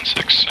 Spartan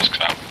 1-6, 6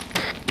 out.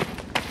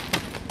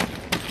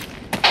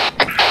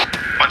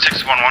 1-6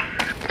 is 1-1.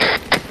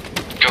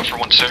 Go for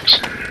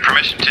 1-6.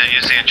 Permission to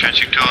use the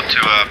entrenching tool to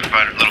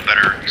provide a little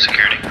better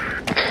security.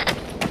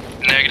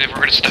 Negative,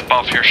 we're gonna step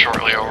off here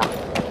shortly, over.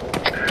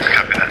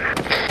 Copy that.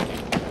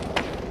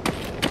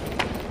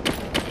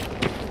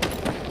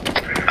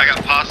 I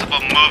got possible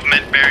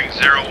movement bearing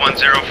 010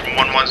 from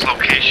 1-1's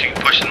location,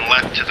 pushing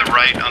left to the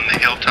right on the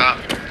hilltop.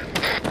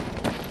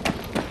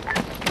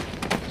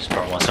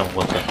 Spartan 1-7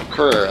 with the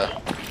I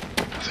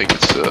think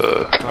it's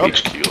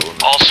HQ.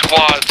 All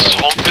squads,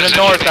 hold To the position,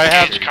 north, I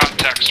have- engage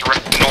contacts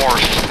direct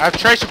north. I have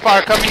tracer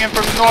fire coming in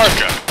from the north.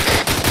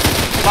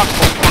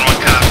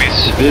 1-1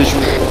 copies.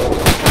 Visual.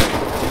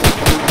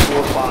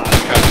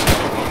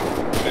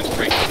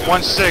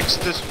 1-6,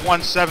 this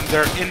 1-7,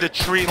 they're in the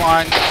tree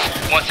line.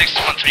 1-6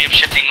 to 1-3, I'm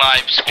shifting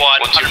my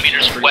squad 100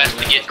 meters west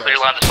to get clear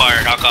line of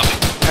fire. I'll copy.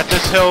 At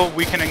this hill,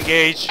 we can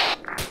engage.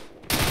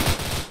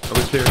 Are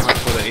we clearing line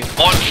for the 8th?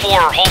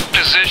 1-4, hold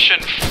position.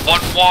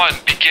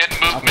 1-1, begin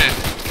movement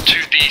to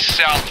the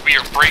south. We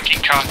are breaking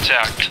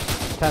contact.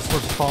 Task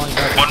force is falling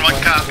back. 1-1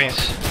 copies.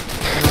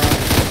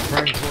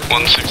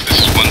 1-6, this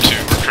is 1-2.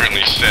 We're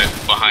currently set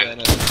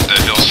behind the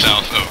hill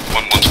south of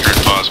 1-1's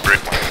current pause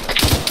break.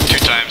 2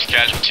 times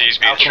casualties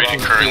being treated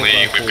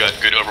currently. We've got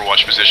good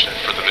overwatch position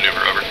for the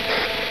maneuver, over.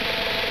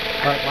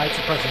 Alright, light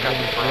suppression going.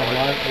 We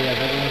have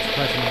everyone's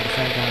suppression at the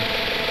same time.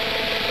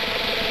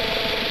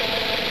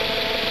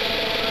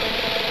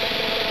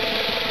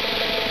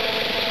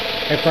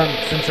 Hey, firm,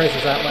 sim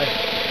tracers that way.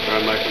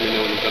 Alright, Mike, let me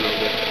know when you're done over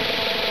there.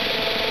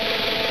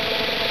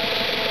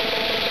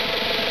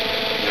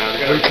 Now we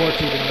got Report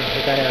to you when you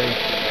hit that area.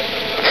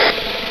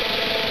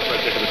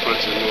 right there to the front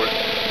to the north.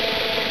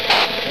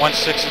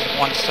 16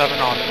 is 17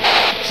 on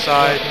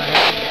side.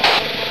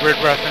 Grid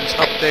reference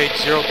update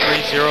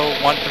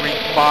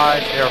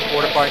 030135. They are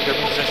fortifying their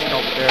position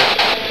over there,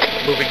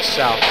 moving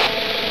south.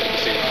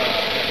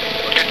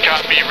 Good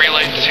copy,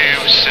 relay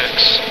to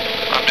 6.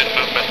 I'm in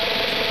movement.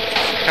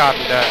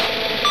 Copy that.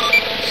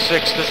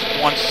 6, this is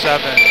 17.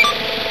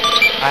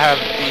 I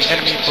have the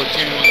enemy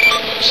platoon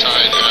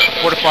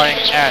fortifying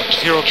at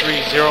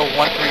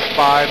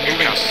 030135,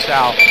 moving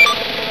south.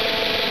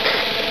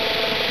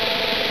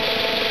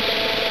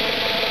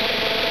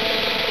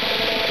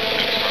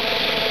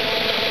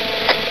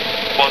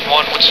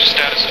 1-1, what's the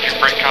status of your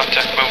break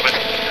contact movement?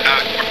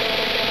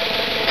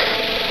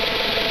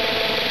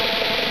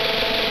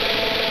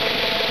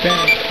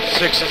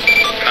 6 is...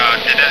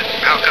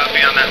 How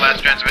copy on that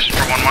last transmission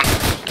for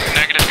 1-1?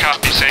 Negative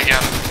copy, say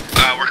again.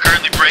 We're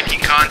currently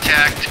breaking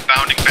contact,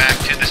 bounding back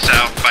to the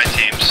south by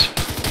teams.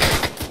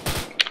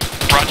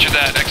 Roger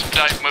that,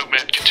 expedite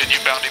movement, continue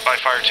bounding by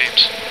fire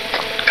teams.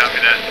 Copy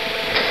that.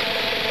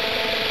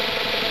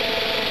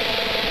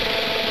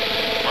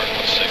 Mark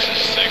 16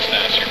 is 6,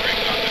 that's your break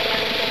contact.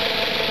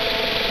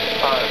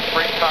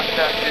 Break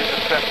contact is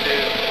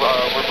effective.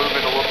 We're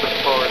moving a little bit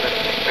slower than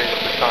anticipated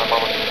this time,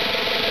 Mama.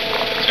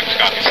 6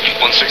 copies.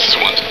 16 is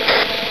 1.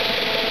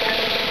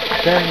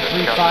 Bearing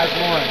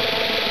 351.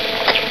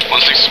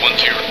 16 is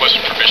 1-2,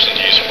 requested permission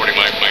to use 40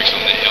 mics on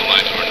the hill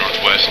line to our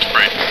northwest.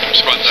 Break.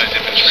 Squad size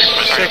infantry.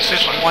 6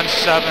 is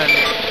 17.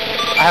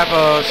 I have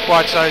a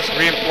squad size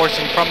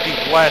reinforcing from the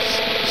west,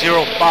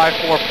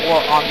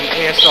 0544 on the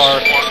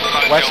ASR,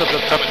 west of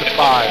the objective 5.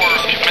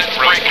 Commence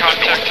break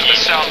contact to the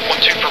south,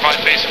 1-2,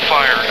 provide base of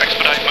fire.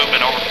 Expedite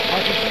movement, over.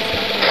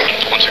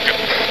 1-2, good.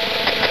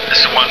 This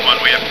is 1-1,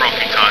 we have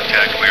broken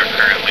contact. We are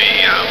currently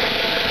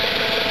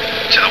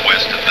to the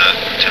west of the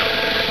platoon.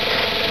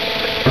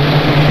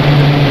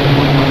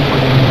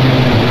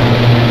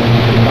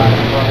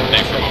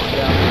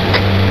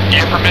 You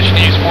have permission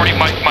to use 40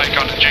 mic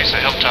on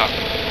adjacent hilltop.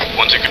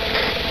 1-2, good.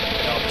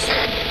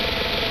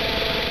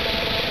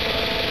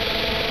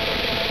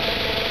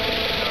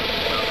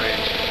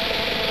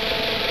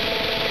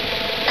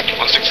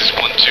 16 is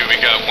 1-2, we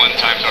got 1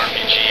 times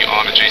RPG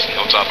on adjacent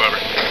hilltop, over.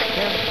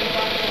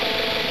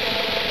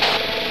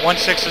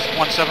 16 is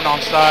 17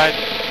 on side.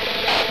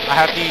 I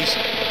have these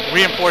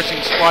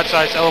reinforcing squad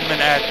size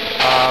element at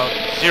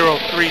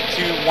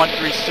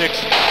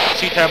 032136,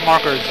 CTAB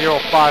marker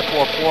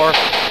 0544.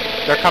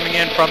 They're coming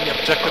in from the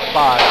objective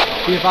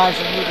 5. Be advised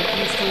they're moving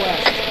east to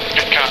west.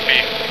 Good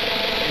copy.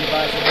 Be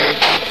advised they're moving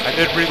east. I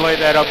did relay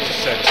that up to 6.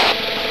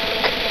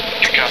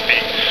 Good copy.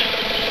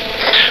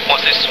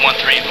 16 is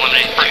 13,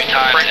 eliminate 2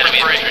 times enemy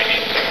infantry.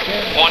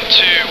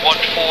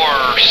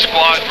 1214,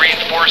 squad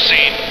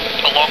reinforcing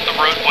along the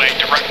roadway,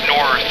 direct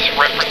north,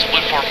 reference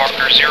blue form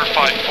marker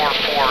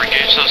 0544,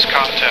 engage those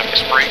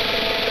contacts, break.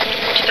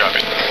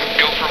 Copy.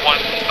 Go for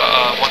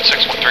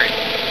 1613.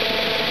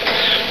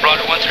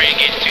 Roger, 1-3,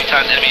 engage 2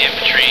 times enemy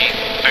infantry,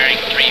 bearing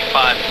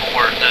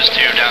 354, those 2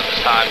 are down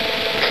this time.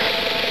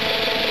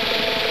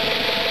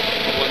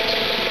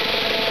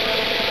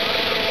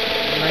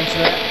 Range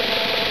that.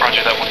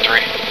 Roger that, 1-3.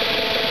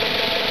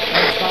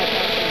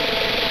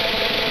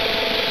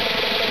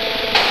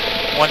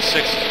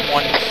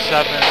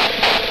 1617.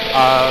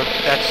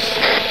 That's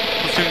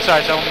platoon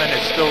size element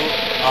is still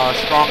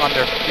strong on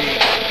their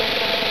feet.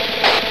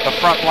 The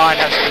front line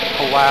has been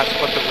collapsed,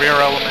 but the rear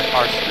element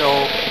are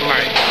still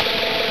moving.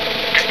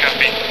 Good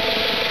copy.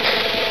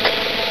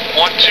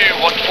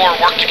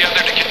 1214, work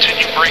together to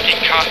continue breaking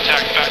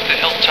contact back to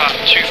hilltop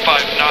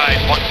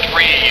 259.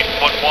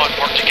 1311,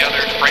 work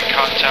together to break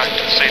contact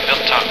to the same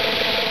hilltop.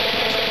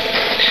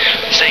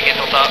 Say again,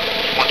 hilltop.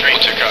 13.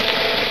 1-2, copy.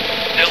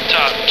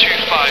 Hilltop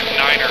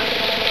 259er.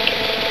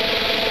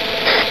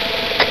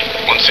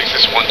 16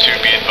 is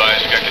 1-2, be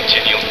advised, we got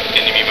continual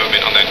enemy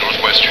movement on that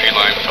northwest tree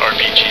line with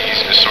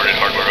RPGs and assorted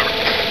hardware, over.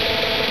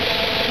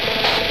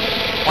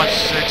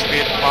 16,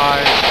 be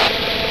advised.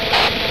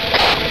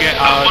 Again,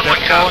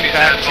 they're falling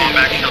back to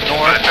the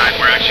north.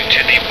 We're actually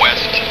to the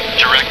west,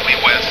 directly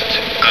west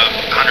of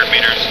 100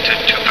 meters to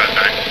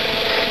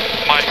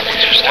 259. Mike,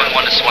 what's your status?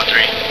 1-1 is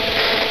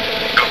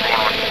 1-3. Go for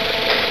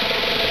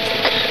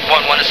 1-1.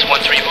 1-1 is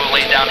 1-3, we'll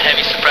lay down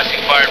heavy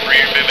suppressing fire for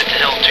rear movement to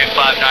hill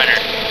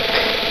 259er.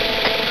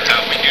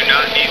 We do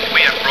not need, we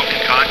have broken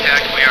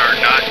contact. We are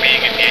not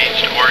being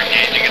engaged or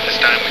engaging at this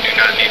time. We do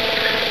not need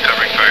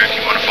covering fire if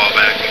you want to fall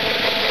back.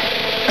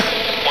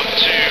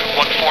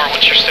 1214,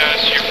 what's your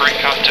status of your break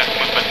contact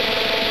movement?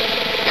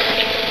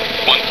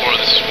 1-4,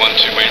 this is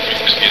 1-2, waiting for you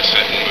to get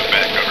set and we'll move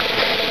back, over.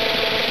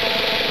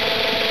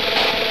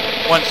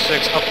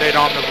 16, update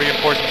on the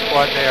reinforcing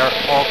squad. They are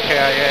all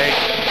KIA.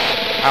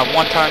 1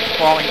 time's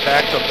falling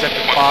back to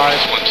objective 5.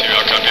 1-2,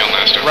 I'll copy on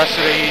last, The rest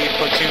of the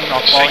platoon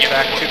are falling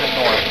back to the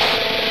north.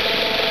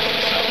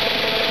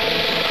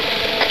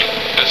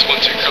 That's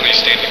 1-2, currently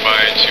standing by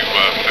to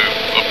move.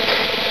 Oh.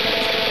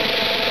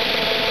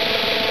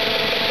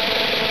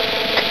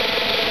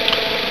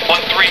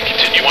 1-3,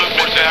 continue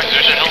movement back to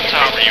the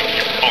hilltop. You're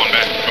pulling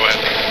back, go ahead.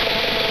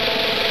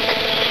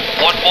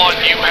 1-1,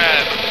 you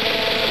have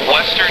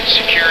Western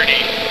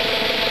Security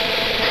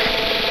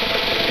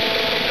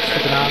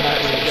keep an eye on that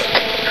ridge.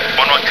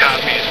 1-1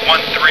 copies.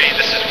 1-3,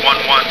 this is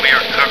 1-1. We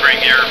are covering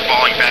your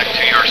falling back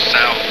to your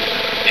south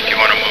if you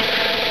want to move.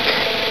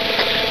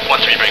 1-3,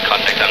 break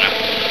contact on now.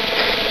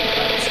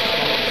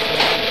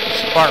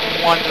 Spartan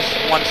 1, this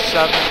is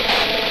 1-7.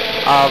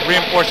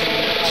 Reinforcing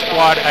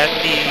squad at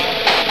the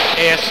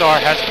ASR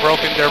has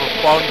broken. They're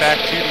falling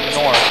back to the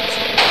north.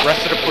 The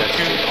rest of the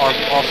platoon are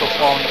also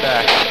falling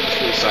back.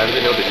 To the side of the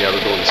hill, but yeah,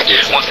 we're going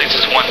straight south. 1-6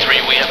 is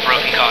 1-3, we have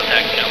broken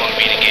contact, no longer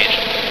being engaged.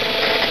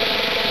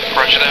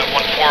 Roger that,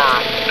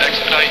 1-4,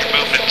 expedite your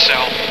movement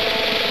south.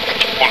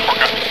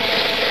 1-4, copy.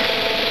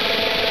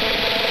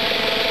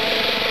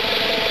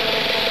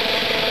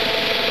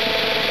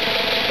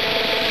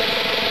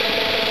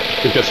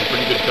 We've got some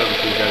pretty good cover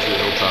for you guys in the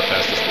hilltop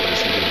past this point,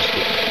 so you can just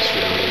get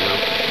straight over there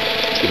now.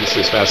 Let's get this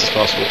as fast as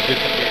possible.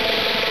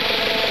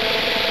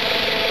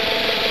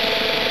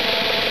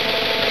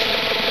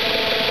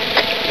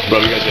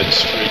 Brother, you guys head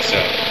straight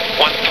south.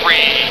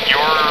 1-3,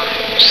 your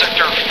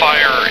sector of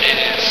fire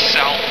is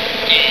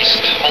southeast.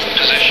 Hold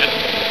position.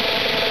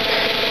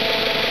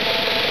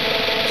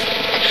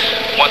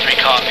 1-3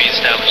 copy,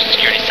 establish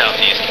security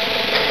southeast.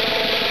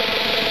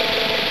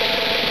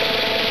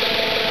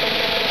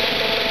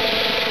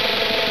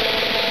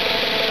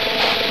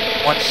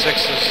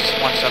 Six is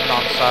 1-7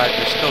 on side.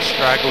 There's still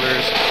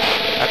stragglers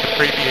at the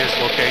previous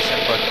location,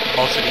 but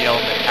most of the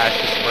element has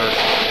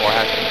dispersed or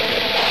has been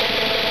killed.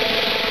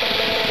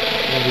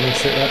 When did you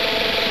sit up?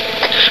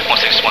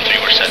 1-6,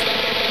 1-3, we're set.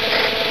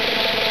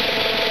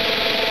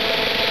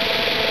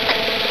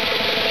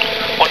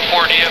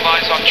 1-4, do you have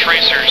eyes on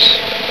tracers?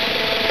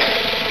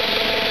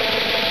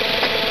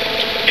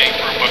 Gang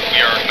through, but we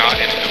are not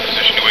in a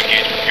position to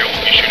engage from here.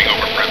 We'll be shooting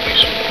over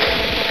friendlies.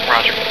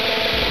 Roger.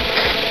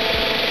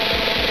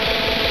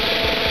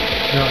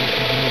 No,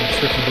 I'm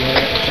switching below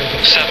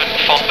it. 7,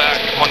 fall back.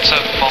 1-7,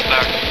 fall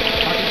back.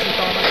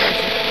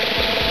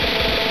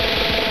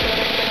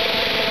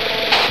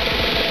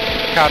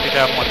 Copy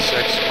that,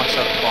 1-6,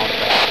 1-7 falling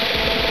back.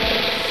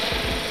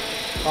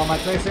 Call my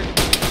tracer.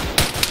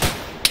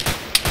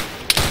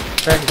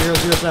 Bearing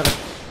 007.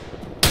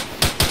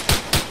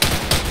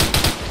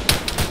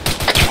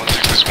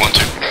 1-6 is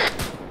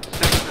 1-2.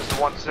 6 is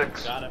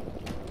 1-6. Got it.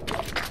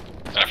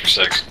 After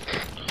 6.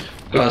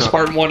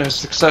 Spartan 1 has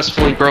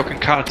successfully broken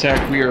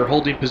contact. We are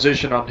holding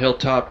position on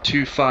Hilltop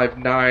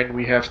 259.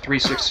 We have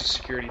 360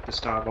 security at this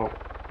time. Over.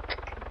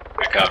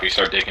 Good copy,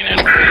 start digging in.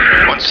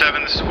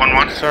 1-7, this is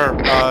 1-1. Sir,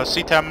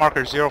 CTAB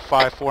marker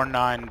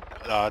 0549.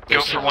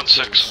 Go for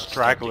 1-6.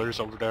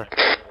 Stragglers over there.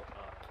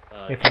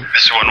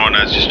 This is 1-1,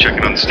 I was just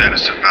checking on the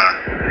status of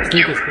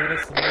you.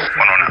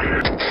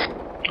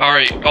 1-1.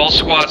 Alright, all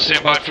squads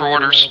stand by for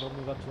orders.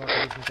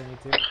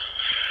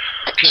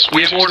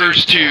 We have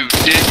orders to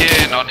dig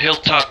in on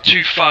Hilltop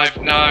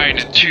 259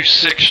 and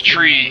 26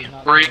 tree.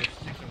 Break.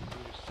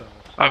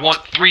 I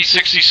want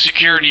 360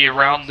 security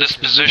around this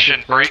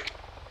position. Break.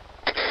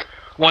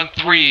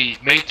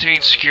 1-3,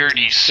 maintain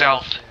security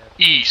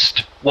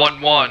southeast.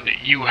 1-1,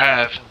 you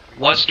have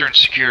western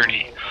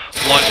security.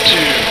 1-2,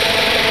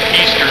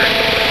 eastern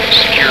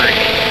security.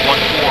 1-4,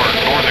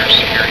 northern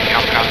security.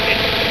 How copy?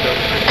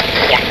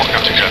 1-4,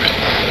 copy, copy.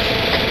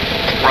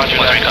 Roger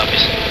that. 1-3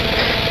 copies.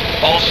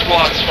 All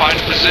squads find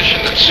a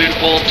position that's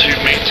suitable to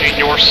maintain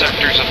your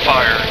sectors of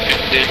fire and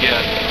dig in.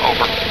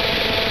 Over.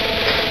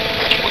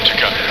 1-2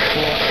 copy.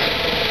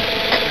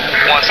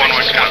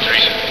 1-6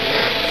 countries.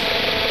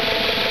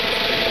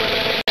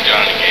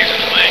 John, engage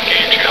until they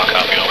engage. I'll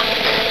copy over.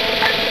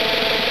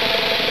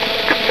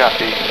 Good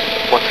copy.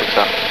 1-6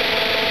 out.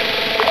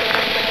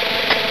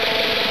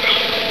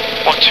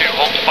 1-2,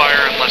 hold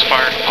fire and let's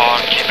fire the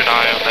pod. Keep an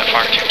eye on that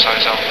fire team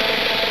size out.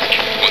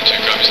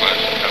 1-2 copy,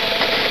 slash.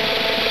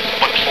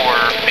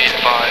 1-4, be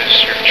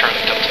advised, your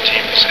Charlie Delta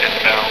team is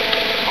inbound.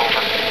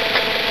 Over.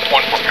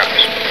 1-4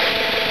 copies.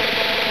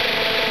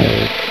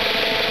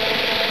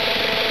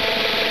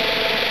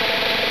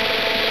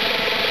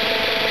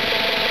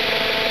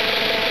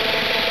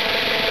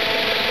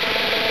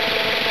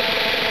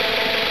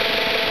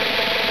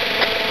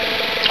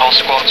 All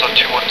squads on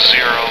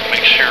 210,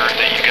 make sure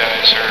that you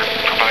guys are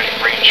providing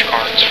range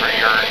cards for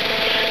your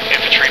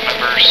infantry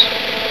members.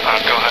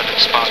 Go ahead and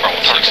spot all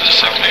targets. 6 is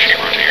 7, make sure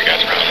you rotate your guys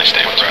around, they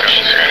stay with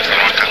rush. Your guys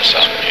don't want to come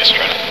south, you just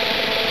try to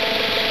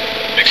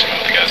mix them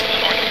with the guys to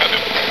the north and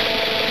copy.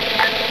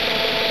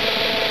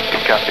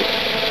 Good copy.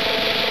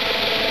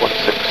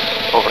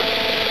 1-6, over.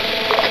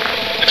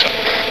 6 up.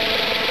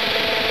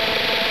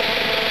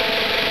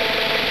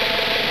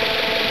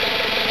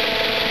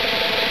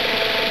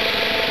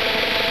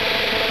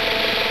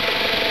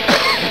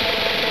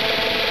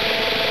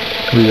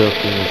 We got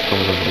things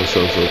coming up from the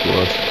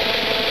south-southwest.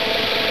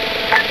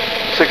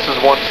 6 is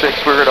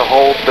 1-6. We're going to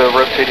hold the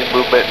rotating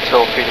movement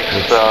until Phoenix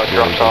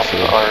drops off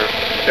our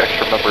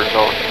extra members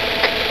on.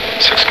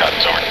 6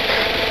 copies over.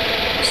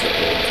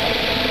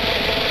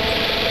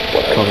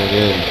 Coming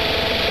in.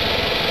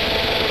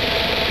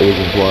 It was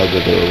implied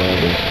that they were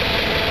landing.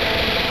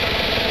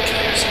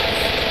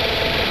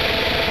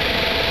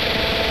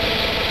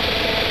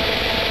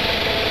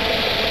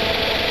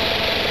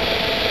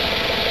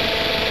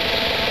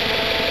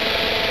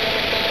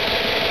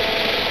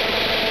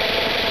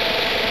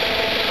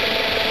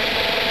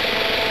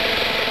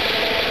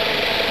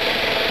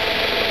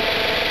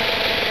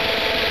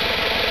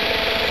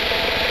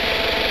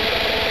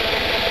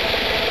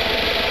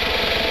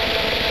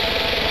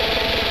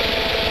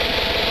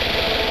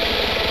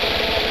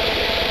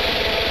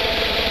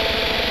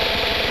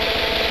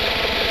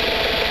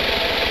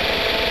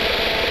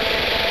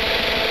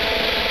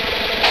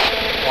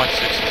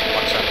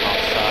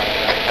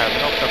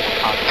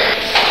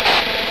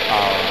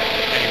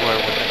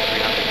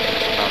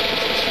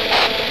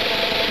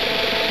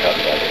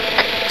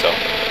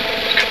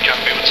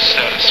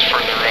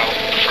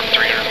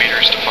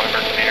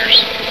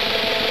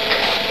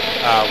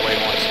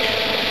 Waypoint scan.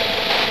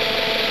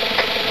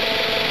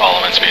 All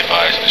elements be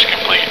advised, mission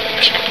complete,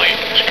 mission complete,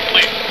 mission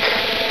complete.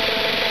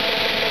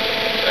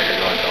 Yeah,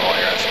 you're going to all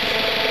areas.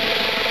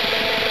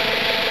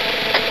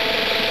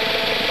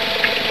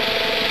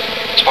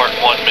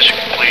 Spartan 1, mission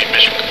complete,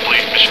 mission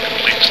complete, mission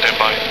complete, stand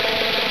by.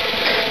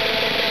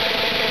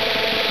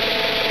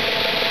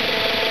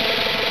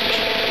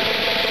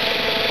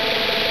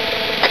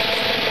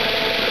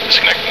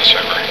 Disconnect from the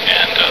server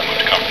and move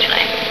to conference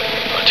room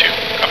 2.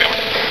 Copy over.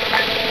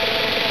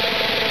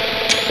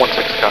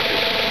 1-6, copy.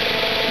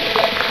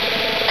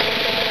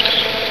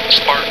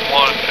 Spartan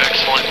 1,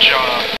 excellent job.